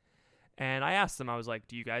 right? And I asked them, I was like,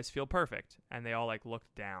 do you guys feel perfect? And they all like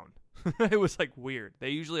looked down. It was like weird. They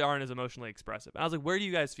usually aren't as emotionally expressive. And I was like, where do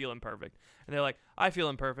you guys feel imperfect? And they're like, I feel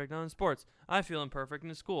imperfect in sports. I feel imperfect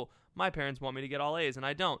in school. My parents want me to get all A's and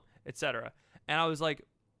I don't, etc. And I was like,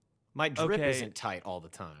 my drip isn't tight all the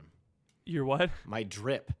time. Your what? My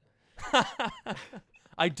drip.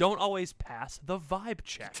 I don't always pass the vibe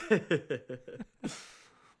check.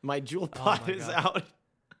 My jewel pot is out.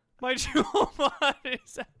 My jewel pot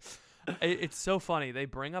is out. It's so funny. They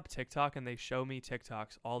bring up TikTok and they show me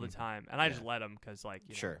TikToks all the time. And I just let them because, like,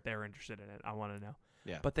 know, they're interested in it. I want to know.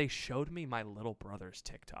 Yeah. But they showed me my little brother's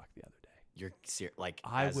TikTok the other day. You're serious? Like,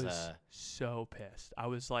 I was so pissed. I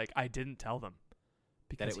was like, I didn't tell them.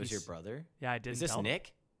 That it was your brother? Yeah, I didn't tell them. Is this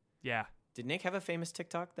Nick? Yeah. Did Nick have a famous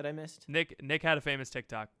TikTok that I missed? Nick had a famous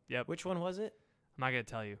TikTok. Yep. Which one was it? I'm not gonna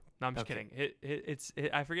tell you. No, I'm just kidding. It's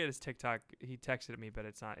I forget his TikTok. He texted me, but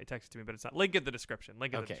it's not. He texted me, but it's not. Link in the description.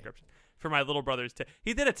 Link in the description for my little brother's.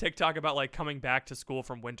 He did a TikTok about like coming back to school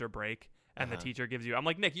from winter break, and the teacher gives you. I'm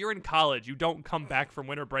like, Nick, you're in college. You don't come back from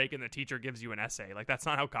winter break, and the teacher gives you an essay. Like that's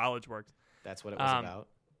not how college works. That's what it was about.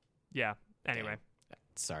 Yeah. Anyway.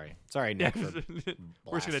 Sorry, Nick.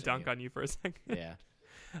 We're just gonna dunk on you for a second. Yeah.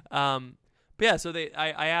 But yeah, so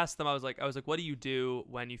I asked them, I was like, what do you do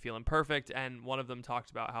when you feel imperfect? And one of them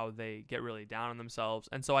talked about how they get really down on themselves.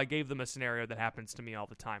 And so I gave them a scenario that happens to me all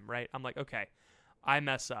the time, right? I'm like, okay, I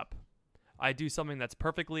mess up. I do something that's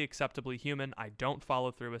perfectly acceptably human. I don't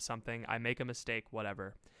follow through with something. I make a mistake,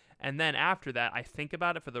 whatever. And then after that, I think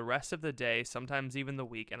about it for the rest of the day, sometimes even the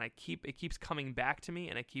week, and it keeps coming back to me,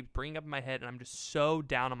 and I keep bringing up in my head, and I'm just so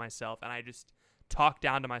down on myself, and I just talk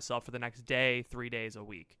down to myself for the next day, 3 days a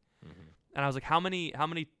week. Mm-hmm. And I was like, how many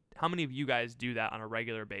of you guys do that on a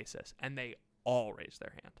regular basis? And they all raised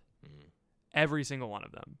their hand. Mm-hmm. Every single one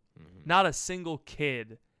of them. Mm-hmm. Not a single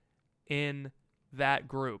kid in that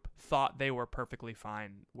group thought they were perfectly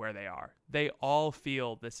fine where they are. They all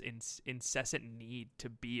feel this incessant need to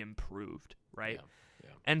be improved, right?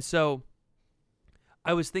 Yeah. And so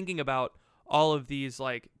I was thinking about all of these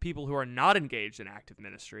like people who are not engaged in active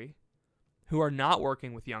ministry, who are not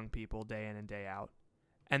working with young people day in and day out.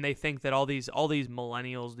 And they think that all these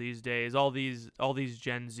millennials these days, all these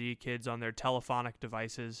Gen Z kids on their telephonic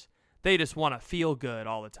devices, they just want to feel good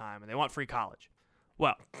all the time and they want free college.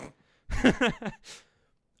 Well,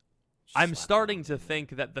 I'm starting to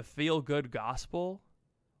think that the feel-good gospel,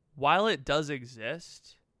 while it does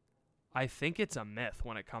exist, I think it's a myth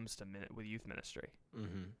when it comes to with youth ministry.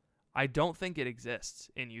 Mm-hmm. I don't think it exists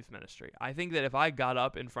in youth ministry. I think that if I got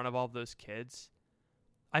up in front of all of those kids,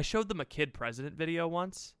 I showed them a Kid President video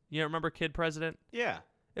once. You remember Kid President? Yeah.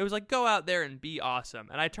 It was like, go out there and be awesome.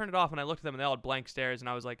 And I turned it off and I looked at them and they all had blank stares and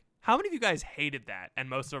I was like, how many of you guys hated that? And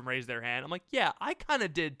most of them raised their hand. I'm like, yeah, I kind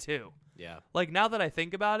of did too. Yeah. Like now that I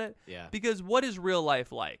think about it, yeah. Because what is real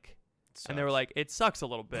life like? And they were like, it sucks a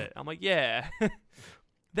little bit. I'm like, yeah.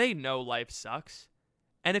 They know life sucks.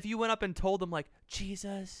 And if you went up and told them like,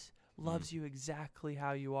 Jesus loves you exactly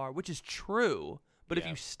how you are, which is true. But if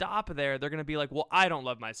you stop there, they're going to be like, well, I don't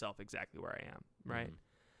love myself exactly where I am, right? Mm-hmm.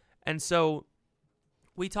 And so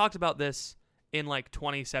we talked about this in like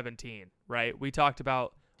 2017, right? We talked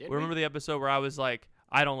about, remember the episode where I was like,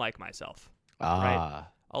 I don't like myself, right?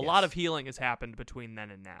 a lot of healing has happened between then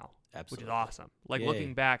and now. Absolutely. Which is awesome. Like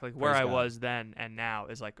looking back, like where I was then and now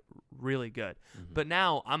is like really good. But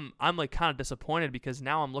now I'm like kind of disappointed because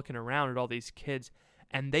now I'm looking around at all these kids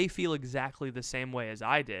and they feel exactly the same way as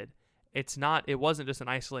I did. It wasn't just an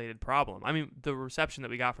isolated problem. I mean, the reception that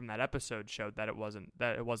we got from that episode showed that it wasn't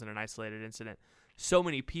an isolated incident. So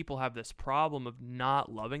many people have this problem of not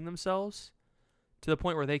loving themselves to the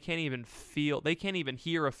point where they can't even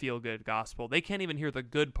hear a feel-good gospel. They can't even hear the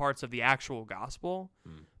good parts of the actual gospel.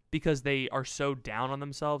 Because they are so down on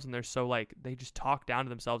themselves and they're so like they just talk down to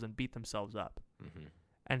themselves and beat themselves up.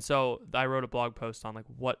 And so I wrote a blog post on like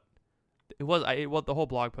what it was. What the whole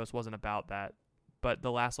blog post wasn't about that, but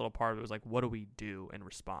the last little part of it was like, what do we do in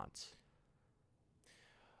response?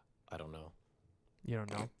 I don't know. You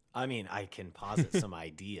don't know? I mean, I can posit some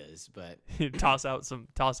ideas, but toss out some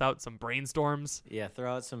brainstorms. Yeah,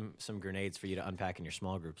 throw out some grenades for you to unpack in your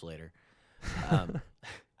small groups later.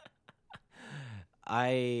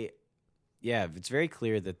 It's very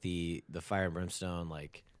clear that the fire and brimstone,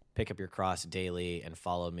 like pick up your cross daily and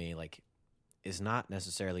follow me, like is not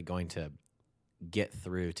necessarily going to get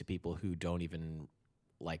through to people who don't even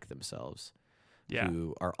like themselves. Yeah.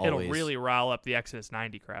 Who are always... It'll really rile up the Exodus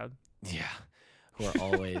 90 crowd. Yeah. Who are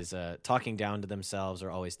always talking down to themselves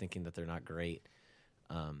or always thinking that they're not great.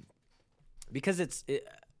 Because it's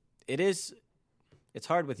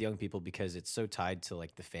hard with young people because it's so tied to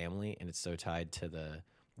like the family and it's so tied to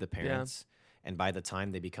the parents. Yeah. And by the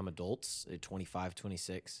time they become adults at 25,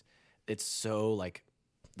 26, it's so like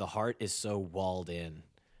the heart is so walled in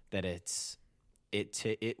that it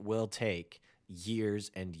will take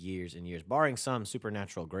years and years and years, barring some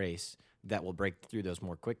supernatural grace that will break through those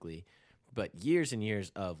more quickly. But years and years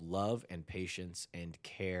of love and patience and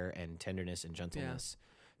care and tenderness and gentleness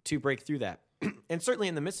to break through that. And certainly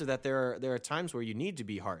in the midst of that, there are times where you need to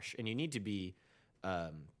be harsh and you need to be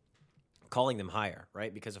calling them higher,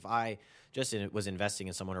 right? Because if I just was investing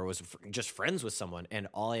in someone or was just friends with someone and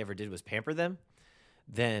all I ever did was pamper them,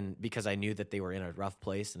 then because I knew that they were in a rough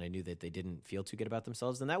place and I knew that they didn't feel too good about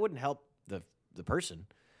themselves, then that wouldn't help the person.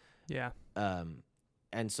 Yeah.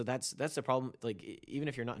 And so that's the problem. Like, even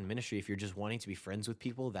if you're not in ministry, if you're just wanting to be friends with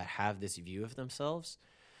people that have this view of themselves,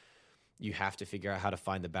 you have to figure out how to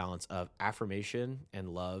find the balance of affirmation and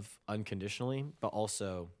love unconditionally, but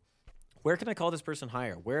also where can I call this person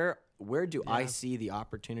higher? Where do I see the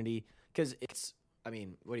opportunity? Because it's, I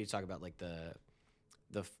mean, what do you talk about? Like the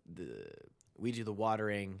we do the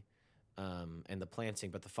watering and the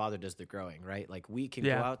planting, but the Father does the growing, right? Like we can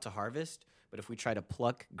go out to harvest, but if we try to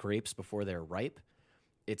pluck grapes before they're ripe,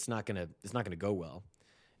 it's not gonna go well.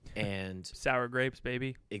 And sour grapes,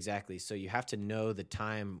 baby. Exactly. So you have to know the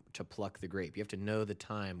time to pluck the grape. You have to know the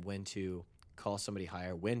time when to call somebody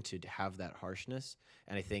higher, when to have that harshness.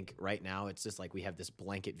 And I think right now it's just like we have this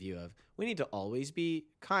blanket view of we need to always be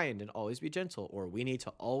kind and always be gentle, or we need to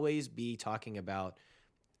always be talking about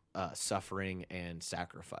suffering and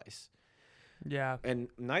sacrifice. Yeah. And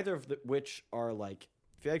neither of which are like,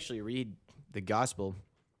 if you actually read the gospel,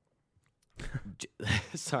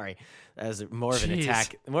 sorry, as more of an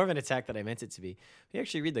attack than I meant it to be. If you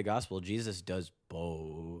actually read the gospel, Jesus does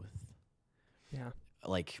both. Yeah.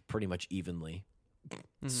 Like pretty much evenly.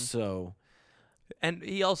 Mm-hmm. So, and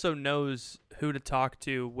he also knows who to talk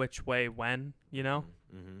to, which way, when, you know?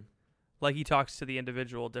 Mm-hmm. Like he talks to the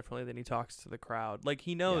individual differently than he talks to the crowd. Like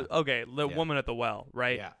he knows, okay, the woman at the well,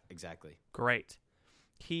 right? Yeah, exactly. Great.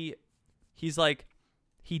 He's like,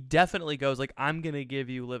 he definitely goes like, I'm going to give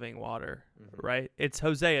you living water, right? It's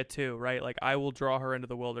Hosea too, right? Like I will draw her into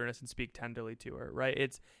the wilderness and speak tenderly to her,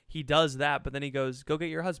 right? He does that, but then he goes, go get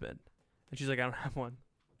your husband. And she's like, I don't have one.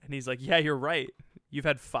 And he's like, yeah, you're right. You've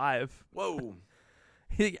had 5. Whoa.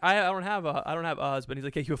 I don't have a husband. He's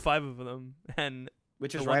like, yeah, you have 5 of them. And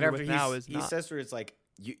which is right after he says to her, it's like,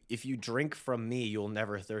 if you drink from me, you'll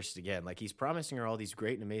never thirst again. Like he's promising her all these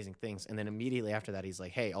great and amazing things. And then immediately after that, he's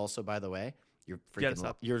like, hey, also, by the way, you're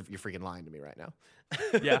freaking lying to me right now.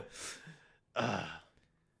 Yeah.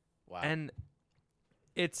 Wow. And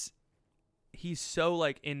he's so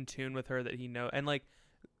like in tune with her that he knows, and like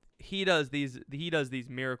he does these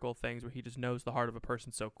miracle things where he just knows the heart of a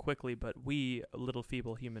person so quickly. But we little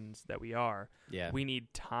feeble humans that we are, we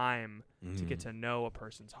need time to get to know a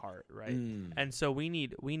person's heart, right? And so we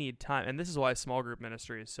need time, and this is why small group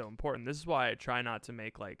ministry is so important. This is why I try not to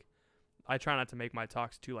make my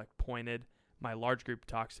talks too like pointed. My large group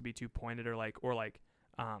talks to be too pointed or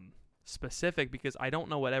specific, because I don't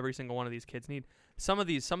know what every single one of these kids need. Some of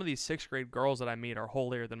these 6th grade girls that I meet are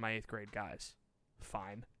holier than my 8th grade guys.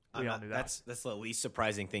 Fine. We all knew that. That's the least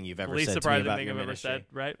surprising thing you've ever said to me surprising about thing your I've ministry. ever said,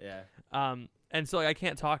 right? Yeah. And so like, I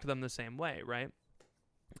can't talk to them the same way, right?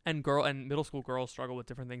 and middle school girls struggle with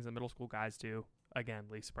different things than middle school guys do. Again,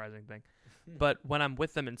 least surprising thing. But when I'm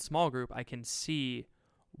with them in small group, I can see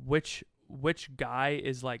which guy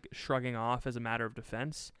is like shrugging off as a matter of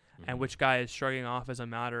defense, and which guy is shrugging off as a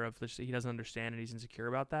matter of he doesn't understand and he's insecure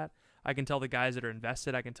about that. I can tell the guys that are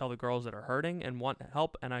invested. I can tell the girls that are hurting and want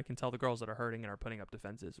help, and I can tell the girls that are hurting and are putting up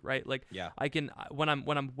defenses. Right? Like, I can when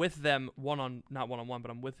I'm with them not one on one,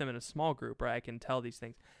 but I'm with them in a small group. Right? I can tell these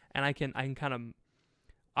things, and I can kind of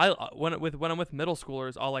when I'm with middle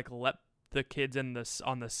schoolers, I'll like let the kids on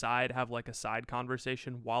the side have like a side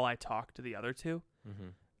conversation while I talk to the other two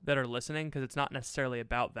that are listening, because it's not necessarily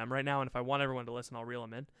about them right now. And if I want everyone to listen, I'll reel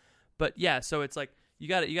them in. But yeah, so it's like you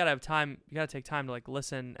gotta have time. You gotta take time to like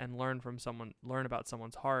listen and learn about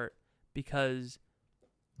someone's heart, because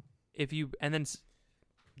this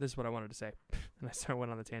is what I wanted to say, and I went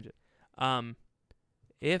on the tangent.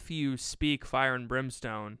 If you speak fire and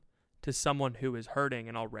brimstone to someone who is hurting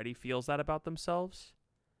and already feels that about themselves,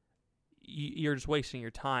 you're just wasting your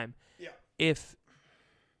time. Yeah. If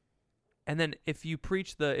you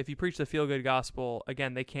preach the feel good gospel,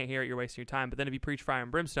 again, they can't hear it. You're wasting your time. But then if you preach fire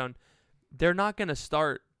and brimstone, they're not going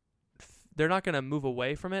to move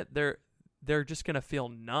away from it. They're just going to feel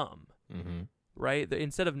numb. Mm-hmm. Right?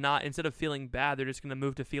 Instead of feeling bad, they're just going to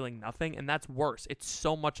move to feeling nothing, and that's worse. It's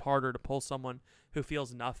so much harder to pull someone who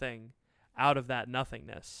feels nothing out of that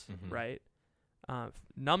nothingness, right?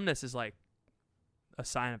 Numbness is like a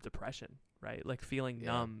sign of depression, right? Like feeling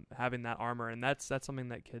numb, having that armor, and that's something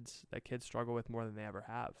that kids struggle with more than they ever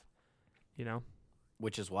have, you know.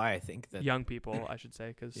 Which is why I think that young people, I should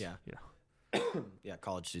say, because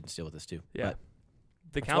college students deal with this too. Yeah,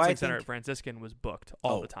 the counseling center at Franciscan was booked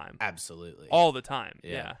all the time. Absolutely, all the time.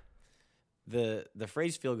 Yeah. The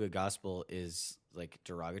phrase "feel good gospel" is like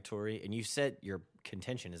derogatory, and you said your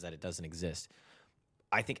contention is that it doesn't exist.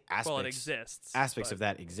 I think it exists. Aspects of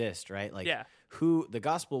that exist, right? Like, the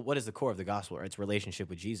gospel. What is the core of the gospel? Right? It's relationship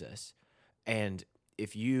with Jesus, and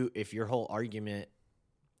if your whole argument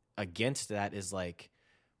against that is like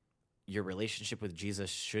your relationship with Jesus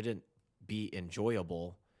shouldn't be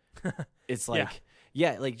enjoyable, it's like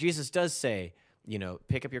like Jesus does say,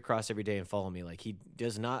 pick up your cross every day and follow me. Like, he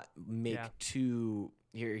does not make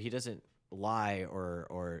he doesn't lie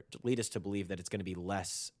or lead us to believe that it's going to be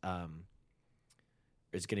less.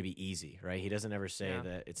 It's going to be easy, right? He doesn't ever say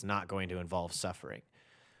that it's not going to involve suffering.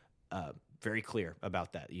 Very clear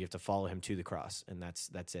about that. You have to follow him to the cross, and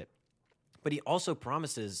that's it. But he also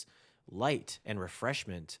promises light and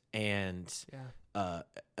refreshment and a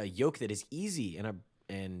yoke that is easy and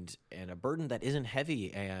a burden that isn't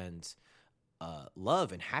heavy, and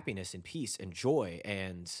love and happiness and peace and joy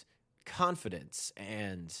and confidence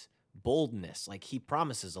and boldness. Like, he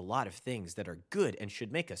promises a lot of things that are good and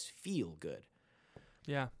should make us feel good.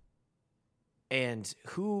 Yeah. And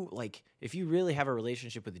if you really have a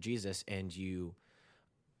relationship with Jesus and you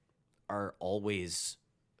are always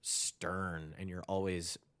stern and you're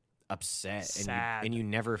always upset and you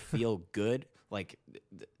never feel good, like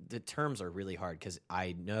the terms are really hard, because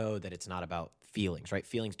I know that it's not about feelings, right?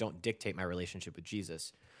 Feelings don't dictate my relationship with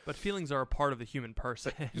Jesus. But feelings are a part of the human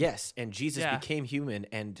person. Yes, and Jesus became human.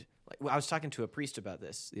 And I was talking to a priest about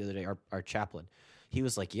this the other day, our chaplain. He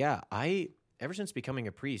was like, ever since becoming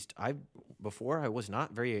a priest, before I was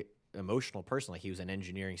not very emotional person. Like, he was an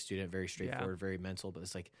engineering student, very straightforward, very mental. But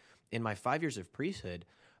it's like, in my 5 years of priesthood,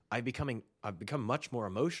 I've become much more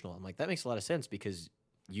emotional. I'm like, that makes a lot of sense, because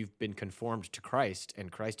you've been conformed to Christ,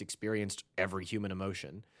 and Christ experienced every human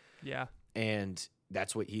emotion. Yeah. And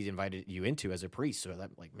that's what he's invited you into as a priest. So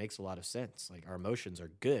that makes a lot of sense. Like, our emotions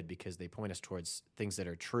are good because they point us towards things that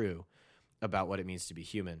are true about what it means to be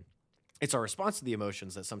human. It's our response to the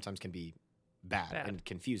emotions that sometimes can be bad and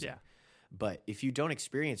confusing. Yeah. But if you don't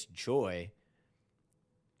experience joy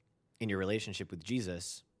in your relationship with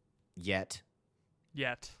Jesus yet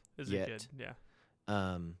good. Yeah.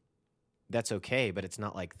 That's okay, but it's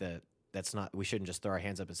not like we shouldn't just throw our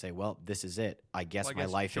hands up and say, well, this is it. I guess my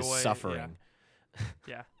life is suffering.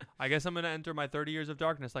 Yeah. I guess I'm going to enter my 30 years of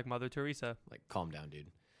darkness like Mother Teresa. Like, calm down,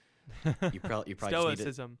 dude. You probably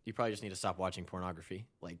Stoicism. You probably just need to stop watching pornography.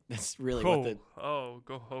 Like, that's really oh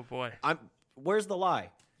boy. Where's the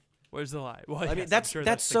lie? Where's the lie? Well, I mean,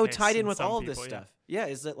 that's so tied in with all of this stuff. Yeah,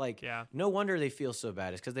 is that no wonder they feel so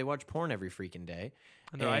bad. It's because they watch porn every freaking day.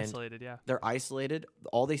 And they're isolated, They're isolated.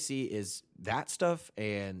 All they see is that stuff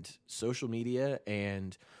and social media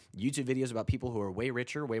and YouTube videos about people who are way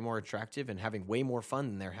richer, way more attractive, and having way more fun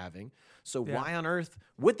than they're having. So why on earth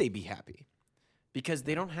would they be happy? Because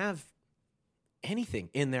they don't have anything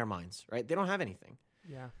in their minds, right? They don't have anything.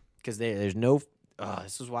 Yeah. Because there's no...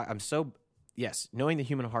 this is why I'm so yes, knowing the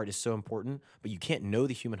human heart is so important, but you can't know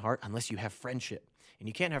the human heart unless you have friendship. And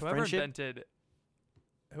you can't have friendship.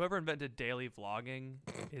 Whoever invented daily vlogging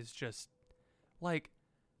is just like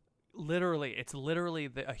it's literally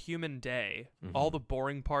a human day, all the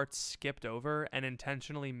boring parts skipped over and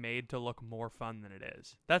intentionally made to look more fun than it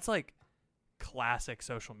is. That's like classic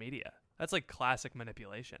social media. That's like classic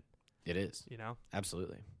manipulation. It is. You know?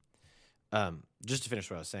 Absolutely. Just to finish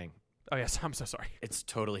what I was saying. Oh, yes. I'm so sorry. It's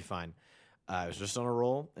totally fine. I was just on a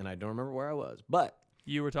roll, and I don't remember where I was. But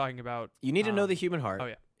you were talking about... You need to know the human heart oh,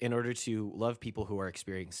 yeah. in order to love people who are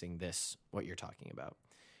experiencing what you're talking about.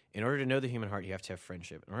 In order to know the human heart, you have to have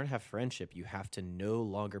friendship. In order to have friendship, you have to no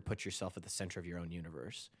longer put yourself at the center of your own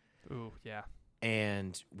universe. Ooh, yeah.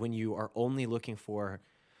 And when you are only looking for,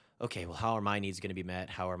 okay, well, how are my needs going to be met?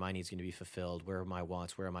 How are my needs going to be fulfilled? Where are my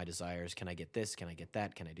wants? Where are my desires? Can I get this? Can I get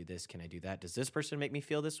that? Can I do this? Can I do that? Does this person make me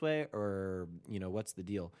feel this way? Or, what's the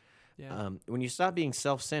deal? Yeah. When you stop being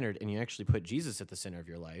self-centered and you actually put Jesus at the center of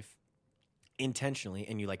your life, intentionally,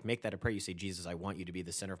 and you make that a prayer, you say, Jesus, I want you to be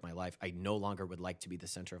the center of my life. I no longer would like to be the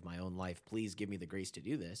center of my own life. Please give me the grace to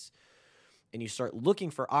do this. And you start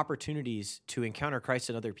looking for opportunities to encounter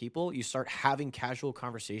Christ in other people. You start having casual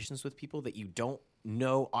conversations with people that you don't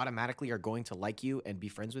know automatically are going to like you and be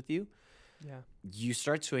friends with you. Yeah. You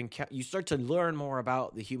start to learn more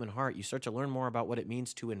about the human heart. You start to learn more about what it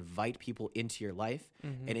means to invite people into your life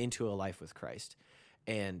and into a life with Christ.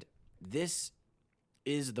 And this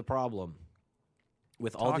is the problem.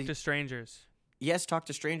 Talk to strangers. Yes, talk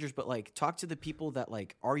to strangers, but talk to the people that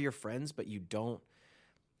are your friends, but you don't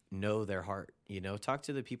know their heart. Talk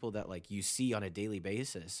to the people that you see on a daily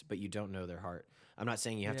basis, but you don't know their heart. I'm not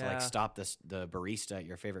saying you have to stop the barista at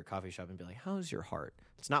your favorite coffee shop and be like, "How's your heart?"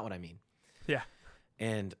 That's not what I mean. Yeah.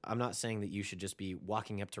 And I'm not saying that you should just be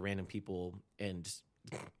walking up to random people and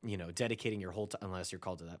dedicating your whole time, unless you're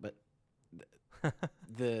called to that. But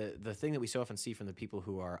the thing that we so often see from the people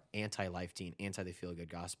who are anti-life teen, anti the feel good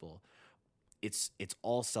gospel, it's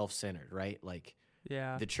all self-centered, right?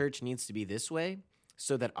 The church needs to be this way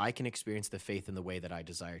so that I can experience the faith in the way that I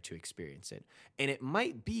desire to experience it. And it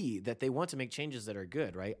might be that they want to make changes that are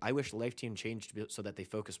good, right? I wish Life Team changed so that they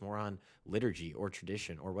focus more on liturgy or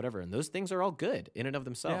tradition or whatever. And those things are all good in and of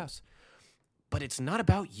themselves. Yeah. But it's not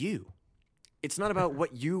about you. It's not about what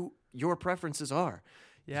your preferences are.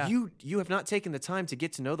 Yeah. You have not taken the time to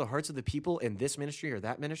get to know the hearts of the people in this ministry or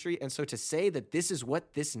that ministry. And so to say that this is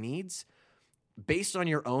what this needs based on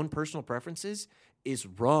your own personal preferences is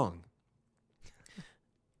wrong.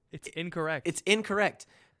 It's incorrect. It's incorrect.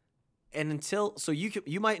 And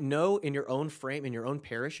you might know in your own frame, in your own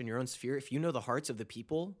parish, in your own sphere, if you know the hearts of the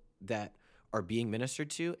people that are being ministered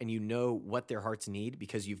to and you know what their hearts need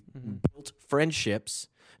because you've built friendships,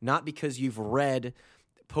 not because you've read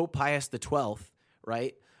Pope Pius XII,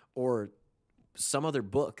 right? Or some other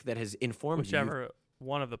book that has informed Whichever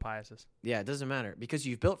one of the Piuses. Yeah, it doesn't matter. Because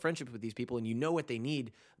you've built friendships with these people and you know what they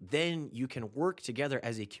need, then you can work together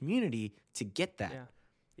as a community to get that. Yeah.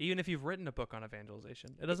 Even if you've written a book on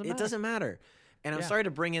evangelization, it doesn't matter. It doesn't matter. And I'm sorry to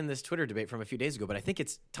bring in this Twitter debate from a few days ago, but I think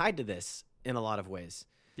it's tied to this in a lot of ways.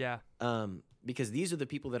 Yeah. Because these are the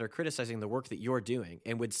people that are criticizing the work that you're doing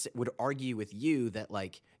and would argue with you that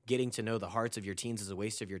getting to know the hearts of your teens is a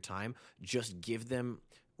waste of your time. Just give them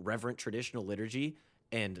reverent traditional liturgy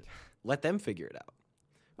and let them figure it out.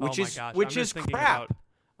 Which is crap.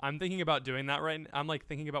 I'm thinking about doing that right now. I'm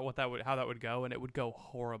thinking about how that would go, and it would go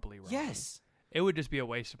horribly wrong. Yes. It would just be a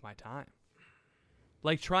waste of my time.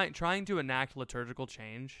 Trying to enact liturgical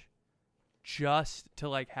change just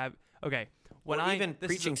to have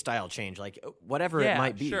preaching style change, whatever it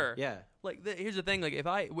might be. Sure. Yeah. Here's the thing, if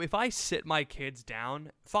I sit my kids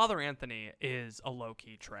down, Father Anthony is a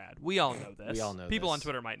low-key trad. We all know this. We all know People this. on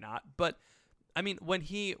Twitter might not, but I mean, when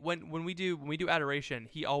we do adoration,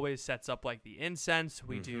 he always sets up the incense.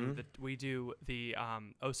 We do the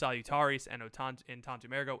O Salutaris and in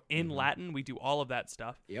Tantum Ergo in Latin. We do all of that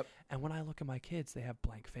stuff. Yep. And when I look at my kids, they have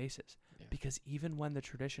blank faces because even when the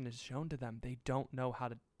tradition is shown to them, they don't know how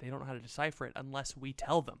to decipher it unless we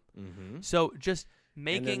tell them. So just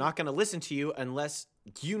making, and they're not going to listen to you unless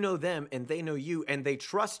you know them and they know you and they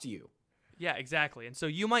trust you. Yeah, exactly. And so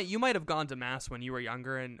you might have gone to mass when you were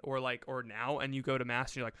younger or now, and you go to mass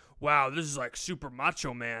and you're like, wow, this is super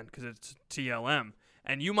macho man because it's TLM.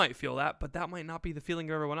 And you might feel that, but that might not be the feeling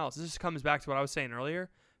of everyone else. This just comes back to what I was saying earlier.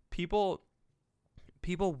 People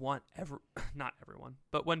want not everyone,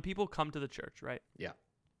 but when people come to the church, right? Yeah.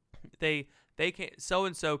 They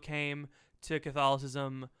so-and-so came to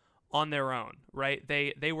Catholicism on their own, right?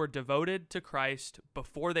 They were devoted to Christ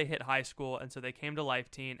before they hit high school, and so they came to Life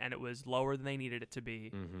Teen, and it was lower than they needed it to be.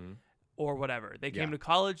 or whatever. They came Yeah. to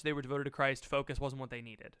college, they were devoted to Christ, focus wasn't what they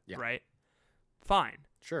needed, Yeah. right? Fine.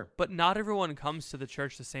 Sure. But not everyone comes to the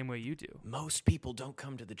church the same way you do. Most people don't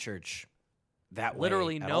come to the church that way.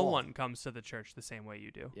 Literally at no all. one comes to the church the same way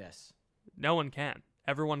you do. Yes. No one can.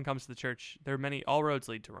 Everyone comes to the church. There are many, all roads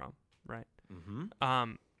lead to Rome, right?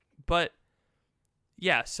 Mm-hmm. But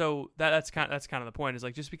yeah, so that's kind of the point, is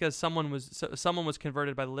like, just because someone was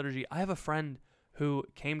converted by the liturgy. I have a friend who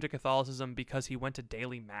came to Catholicism because he went to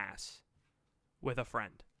daily mass with a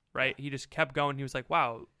friend, right? He just kept going. He was like,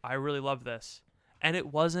 wow, I really love this. And it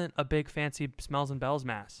wasn't a big fancy smells and bells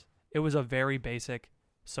mass. It was a very basic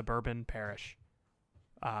suburban parish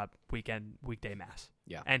weekday mass.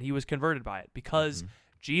 Yeah. And he was converted by it because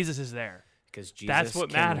Jesus is there. Because Jesus, that's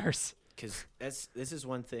what matters. Because this is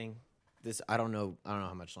one thing. I don't know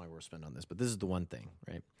how much longer we'll spend on this, but this is the one thing,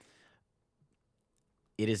 right?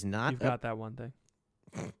 It is not. You've got that one thing.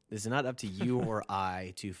 It's not up to you or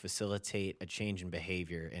I to facilitate a change in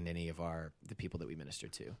behavior in any of the people that we minister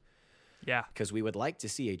to. Yeah. Because we would like to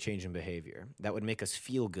see a change in behavior that would make us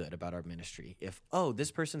feel good about our ministry. If,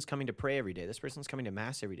 this person's coming to pray every day, this person's coming to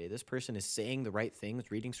mass every day, this person is saying the right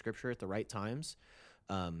things, reading scripture at the right times,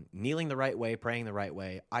 kneeling the right way, praying the right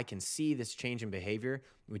way, I can see this change in behavior,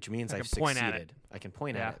 which means I've succeeded. I can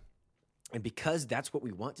point at it. And because that's what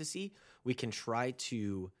we want to see, we can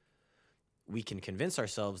convince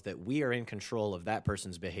ourselves that we are in control of that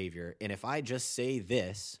person's behavior. And if I just say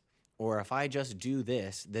this, or if I just do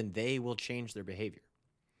this, then they will change their behavior.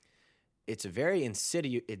 It's a very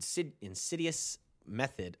insidious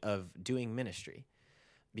method of doing ministry,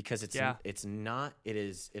 because it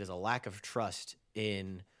is a lack of trust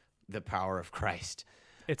in the power of Christ.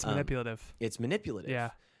 It's manipulative. It's manipulative. Yeah.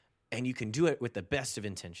 And you can do it with the best of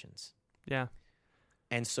intentions. Yeah.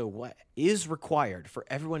 And so what is required for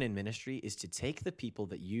everyone in ministry is to take the people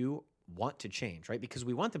that you want to change, right? Because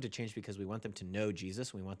we want them to change because we want them to know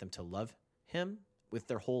Jesus. We want them to love him with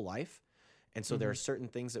their whole life. And so there are certain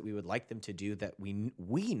things that we would like them to do that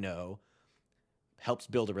we know helps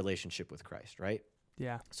build a relationship with Christ, right?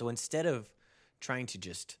 Yeah. So instead of trying to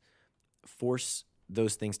just force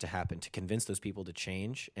those things to happen, to convince those people to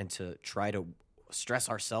change, and to try to stress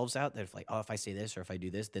ourselves out that if I say this or if I do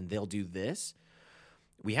this, then they'll do this,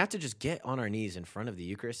 we have to just get on our knees in front of the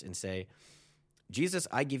Eucharist and say, Jesus,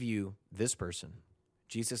 I give you this person.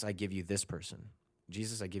 Jesus, I give you this person.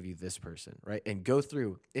 Jesus, I give you this person, right? And go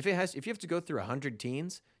through, if you have to go through 100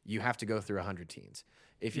 teens, you have to go through 100 teens.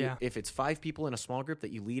 If it's 5 people in a small group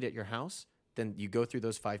that you lead at your house, then you go through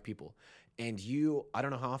those 5 people. And I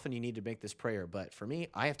don't know how often you need to make this prayer, but for me,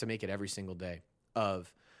 I have to make it every single day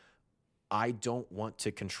of, I don't want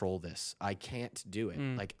to control this. I can't do it.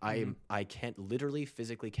 I can't, literally,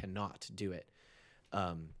 physically cannot do it.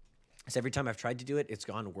 So every time I've tried to do it, it's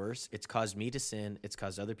gone worse. It's caused me to sin. It's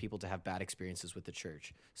caused other people to have bad experiences with the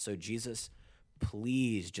church. So Jesus,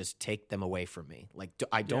 please just take them away from me.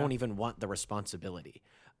 I don't even want the responsibility.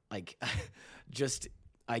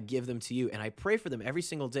 I give them to you, and I pray for them every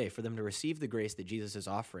single day for them to receive the grace that Jesus is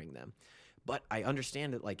offering them. But I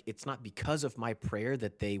understand that it's not because of my prayer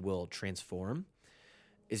that they will transform.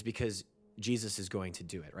 It's because Jesus is going to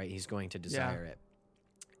do it, right? He's going to desire it.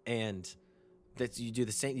 And that you do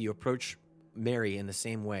the same, you approach Mary in the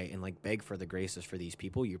same way and beg for the graces for these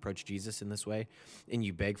people. You approach Jesus in this way and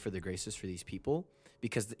you beg for the graces for these people,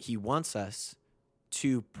 because he wants us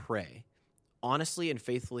to pray honestly and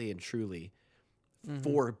faithfully and truly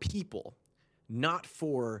for people, not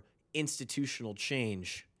for institutional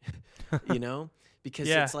change, because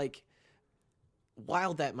it's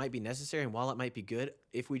while that might be necessary and while it might be good,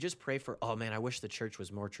 if we just pray for, oh man, I wish the church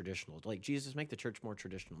was more traditional. Jesus, make the church more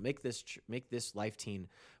traditional. Make this life teen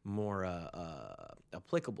more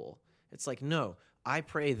applicable. It's no, I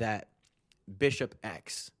pray that Bishop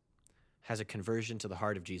X has a conversion to the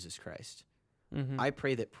heart of Jesus Christ. I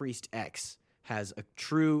pray that Priest X has a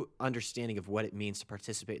true understanding of what it means to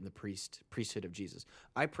participate in the priesthood of Jesus.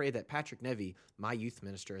 I pray that Patrick Nevy, my youth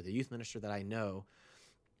minister, the youth minister that I know,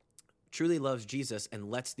 truly loves Jesus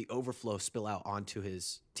and lets the overflow spill out onto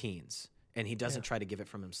his teens, and he doesn't try to give it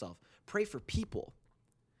from himself. Pray for people,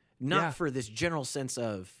 not for this general sense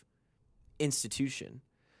of institution.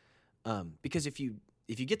 Because if you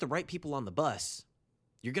get the right people on the bus,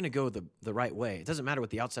 you're going to go the right way. It doesn't matter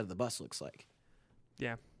what the outside of the bus looks like.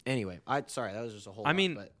 Yeah. Anyway, sorry, that was just a whole lot.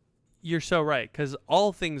 But you're so right, because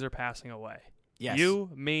all things are passing away. Yes. You,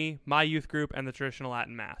 me, my youth group, and the traditional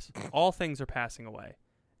Latin Mass. All things are passing away.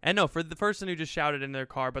 And no, for the person who just shouted in their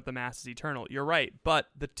car, but the Mass is eternal, you're right, but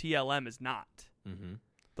the TLM is not.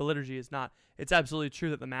 The liturgy is not. It's absolutely true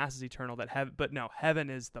that the Mass is eternal, but no, heaven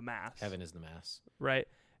is the Mass. Heaven is the Mass. Right?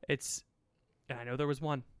 And I know there was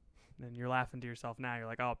one. And you're laughing to yourself now. You're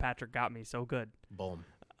like, oh, Patrick got me so good. Boom.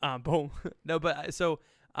 Boom. No, but so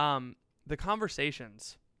the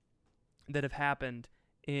conversations that have happened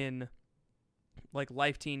in like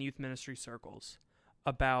Life Teen Youth Ministry circles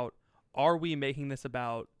about, are we making this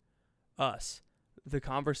about us? The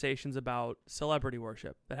conversations about celebrity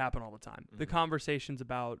worship that happen all the time. The conversations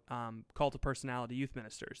about cult of personality youth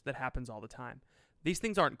ministers that happens all the time. These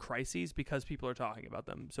things aren't crises because people are talking about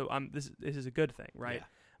them. So this is a good thing, right?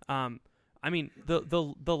 Yeah. I mean,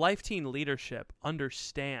 the Life Teen leadership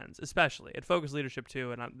understands, especially at Focus Leadership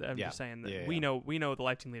too, and I'm just saying that we know the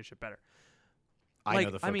Life Teen leadership better. I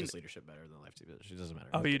know the Focus leadership better than the Life Teen leadership. It doesn't matter.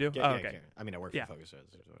 Oh, you do? Okay. I mean, I work for Focus.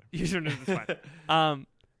 You should know. It's fine.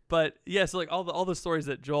 But yeah, so like all the stories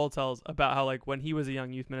that Joel tells about how like when he was a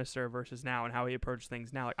young youth minister versus now and how he approached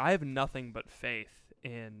things now, like I have nothing but faith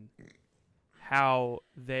in how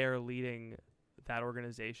they're leading that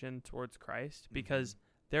organization towards Christ, because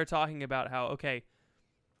they're talking about how, okay,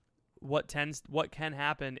 what can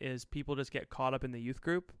happen is people just get caught up in the youth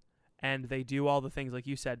group and they do all the things like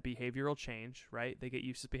you said, behavioral change, right? They get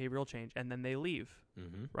used to behavioral change and then they leave,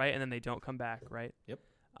 right? And then they don't come back, right? Yep.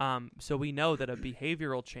 So we know that a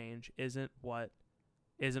behavioral change isn't what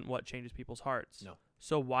changes people's hearts. No.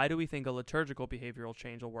 So why do we think a liturgical behavioral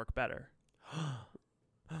change will work better?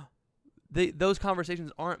 Those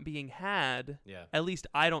conversations aren't being had. Yeah. At least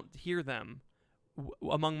I don't hear them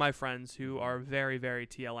among my friends who are very, very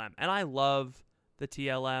TLM. And I love the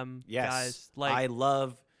TLM guys. Like, I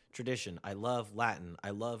love tradition. I love Latin.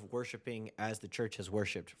 I love worshiping as the church has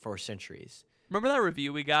worshipped for centuries. Remember that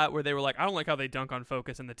review we got where they were like, I don't like how they dunk on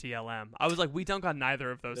Focus and the TLM. I was like, we dunk on neither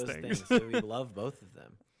of those things. So we love both of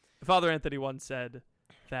them. Father Anthony once said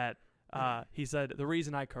that he said, the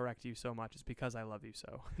reason I correct you so much is because I love you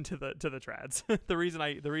so to the trads. the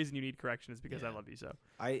reason you need correction is because I love you so.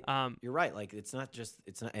 You're right. Like it's not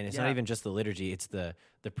even just the liturgy. It's the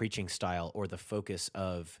preaching style or the focus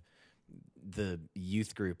of the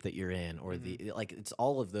youth group that you're in, or it's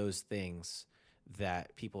all of those things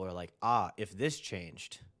that people are like, if this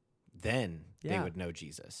changed, then they would know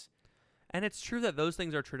Jesus. And it's true that those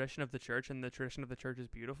things are tradition of the church, and the tradition of the church is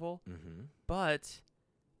beautiful, but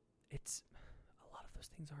it's a lot of those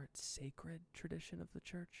things aren't sacred tradition of the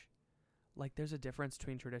church. Like there's a difference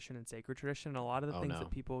between tradition and sacred tradition, and a lot of the things that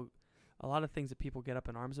people get up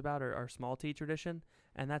in arms about are small t tradition,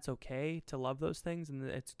 and that's okay to love those things,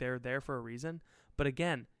 and they're there for a reason. But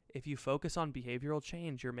again, if you focus on behavioral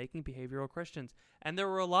change, you're making behavioral Christians. And there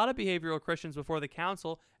were a lot of behavioral Christians before the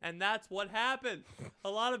council, and that's what happened. A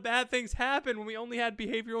lot of bad things happened when we only had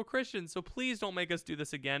behavioral Christians. So please don't make us do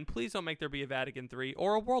this again. Please don't make there be a Vatican III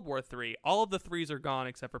or a World War III. All of the threes are gone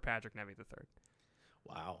except for Patrick Neve III.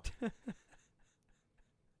 Wow.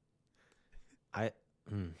 I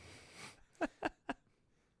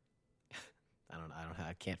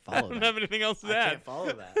can't follow that. I don't have anything else to add. I can't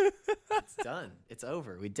follow that. It's done. It's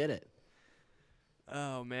over. We did it.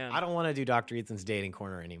 Oh, man. I don't want to do Dr. Ethan's dating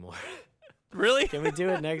corner anymore. Really? Can we do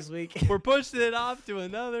it next week? We're pushing it off to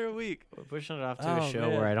another week. We're pushing it off to a show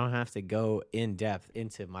where I don't have to go in depth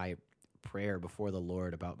into my prayer before the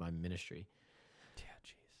Lord about my ministry. Yeah,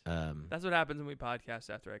 jeez. That's what happens when we podcast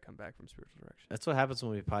after I come back from spiritual direction. That's what happens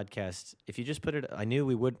when we podcast. If you just put it, I knew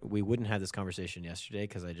we wouldn't have this conversation yesterday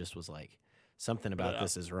because I just was like, something about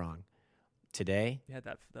this is wrong. Today, you had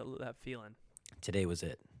that feeling. Today was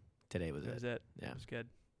it. Today was it. That was it. Yeah, it was good.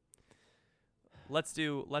 Let's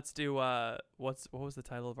do. What was the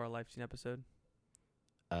title of our Life Teen episode?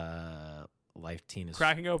 Life Teen is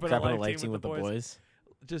cracking open a Life Teen with the boys.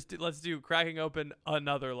 Let's do cracking open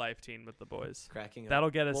another Life Teen with the boys.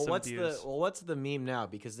 That'll get us some views. What's the meme now?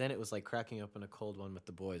 Because then it was like cracking open a cold one with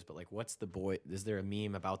the boys, but like what's the boy? Is there a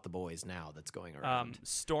meme about the boys now that's going around?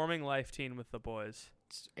 Storming Life Teen with the boys.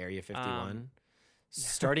 Area 51.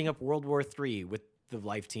 Starting up World War III with the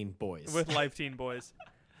Life Teen boys. With Life Teen boys.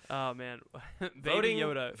 Oh man, Baby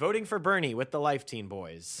Yoda voting for Bernie with the Life Teen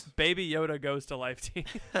boys. Baby Yoda goes to Life Teen.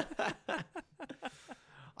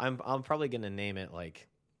 I'm probably gonna name it like,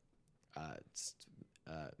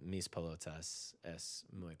 mis pelotas es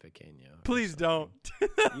muy pequeño. Please don't.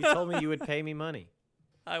 You told me you would pay me money.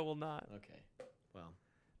 I will not. Okay, well,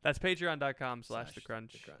 that's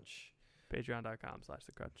patreon.com/thecrunch.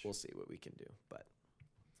 Patreon.com/thecrunch. We'll see what we can do, but.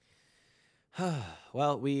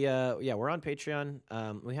 Well, we're on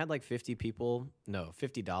Patreon. We had like 50 people. No,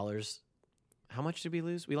 $50. How much did we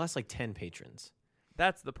lose? We lost like 10 patrons.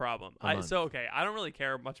 That's the problem. I don't really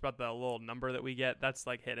care much about the little number that we get. That's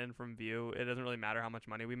like hidden from view. It doesn't really matter how much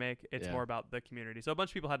money we make. It's more about the community. So a bunch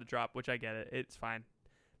of people had to drop, which I get it. It's fine.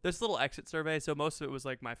 There's a little exit survey, so most of it was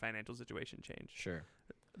like my financial situation changed. Sure.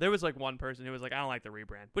 there was like one person who was like, I don't like the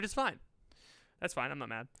rebrand, which is fine. That's fine. I'm not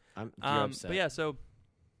mad. You're upset. But yeah, so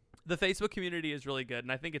the Facebook community is really good,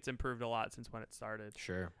 and I think it's improved a lot since when it started.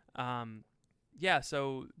 Sure. Yeah,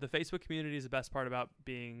 so the Facebook community is the best part about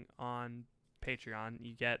being on Patreon.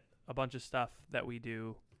 You get a bunch of stuff that we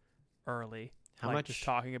do early. How like much? Just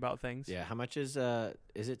talking about things. Yeah. How much is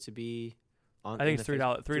it to be on? I think it's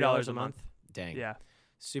 $3 a month. Dang. Yeah.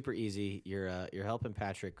 Super easy. You're helping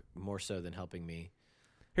Patrick more so than helping me.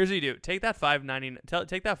 Here's what you do: take that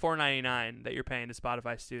take that $4.99 that you're paying to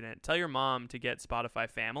Spotify Student. Tell your mom to get Spotify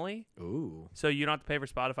Family. Ooh. So you don't have to pay for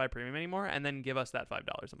Spotify Premium anymore, and then give us that $5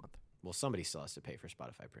 a month. Well, somebody still has to pay for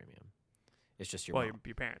Spotify Premium. It's just your mom.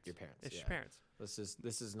 Your parents. Your parents. It's yeah. your parents.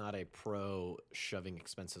 This is not a pro shoving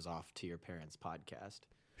expenses off to your parents podcast.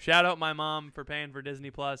 Shout out my mom for paying for Disney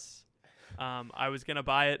Plus. I was gonna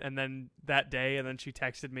buy it, and then that day, and then she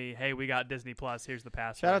texted me, "Hey, we got Disney Plus. Here's the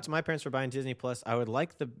password." Shout out to my parents for buying Disney Plus. I would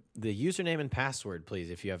like the username and password, please,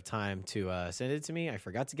 if you have time to send it to me. I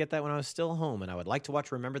forgot to get that when I was still home, and I would like to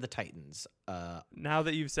watch Remember the Titans. Now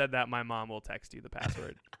that you've said that, my mom will text you the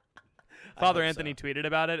password. Father Anthony tweeted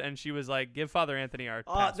about it, and she was like, "Give Father Anthony our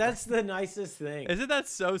password." That's the nicest thing. Isn't that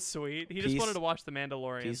so sweet? He just wanted to watch The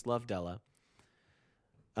Mandalorian. Peace, love, Della.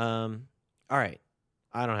 All right.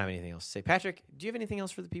 I don't have anything else to say. Patrick, do you have anything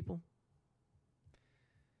else for the people?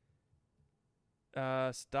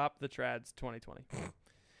 Stop the trads 2020.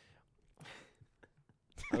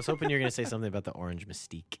 I was hoping you were going to say something about the orange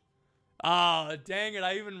Mystique. Oh, dang it.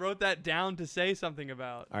 I even wrote that down to say something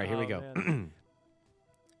about. All right, here we go.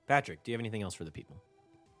 Patrick, do you have anything else for the people?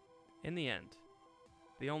 In the end,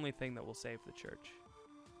 the only thing that will save the church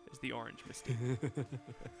is the orange Mystique.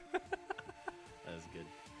 That was good.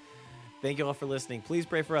 Thank you all for listening. Please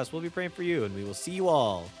pray for us. We'll be praying for you, and we will see you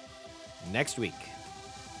all next week.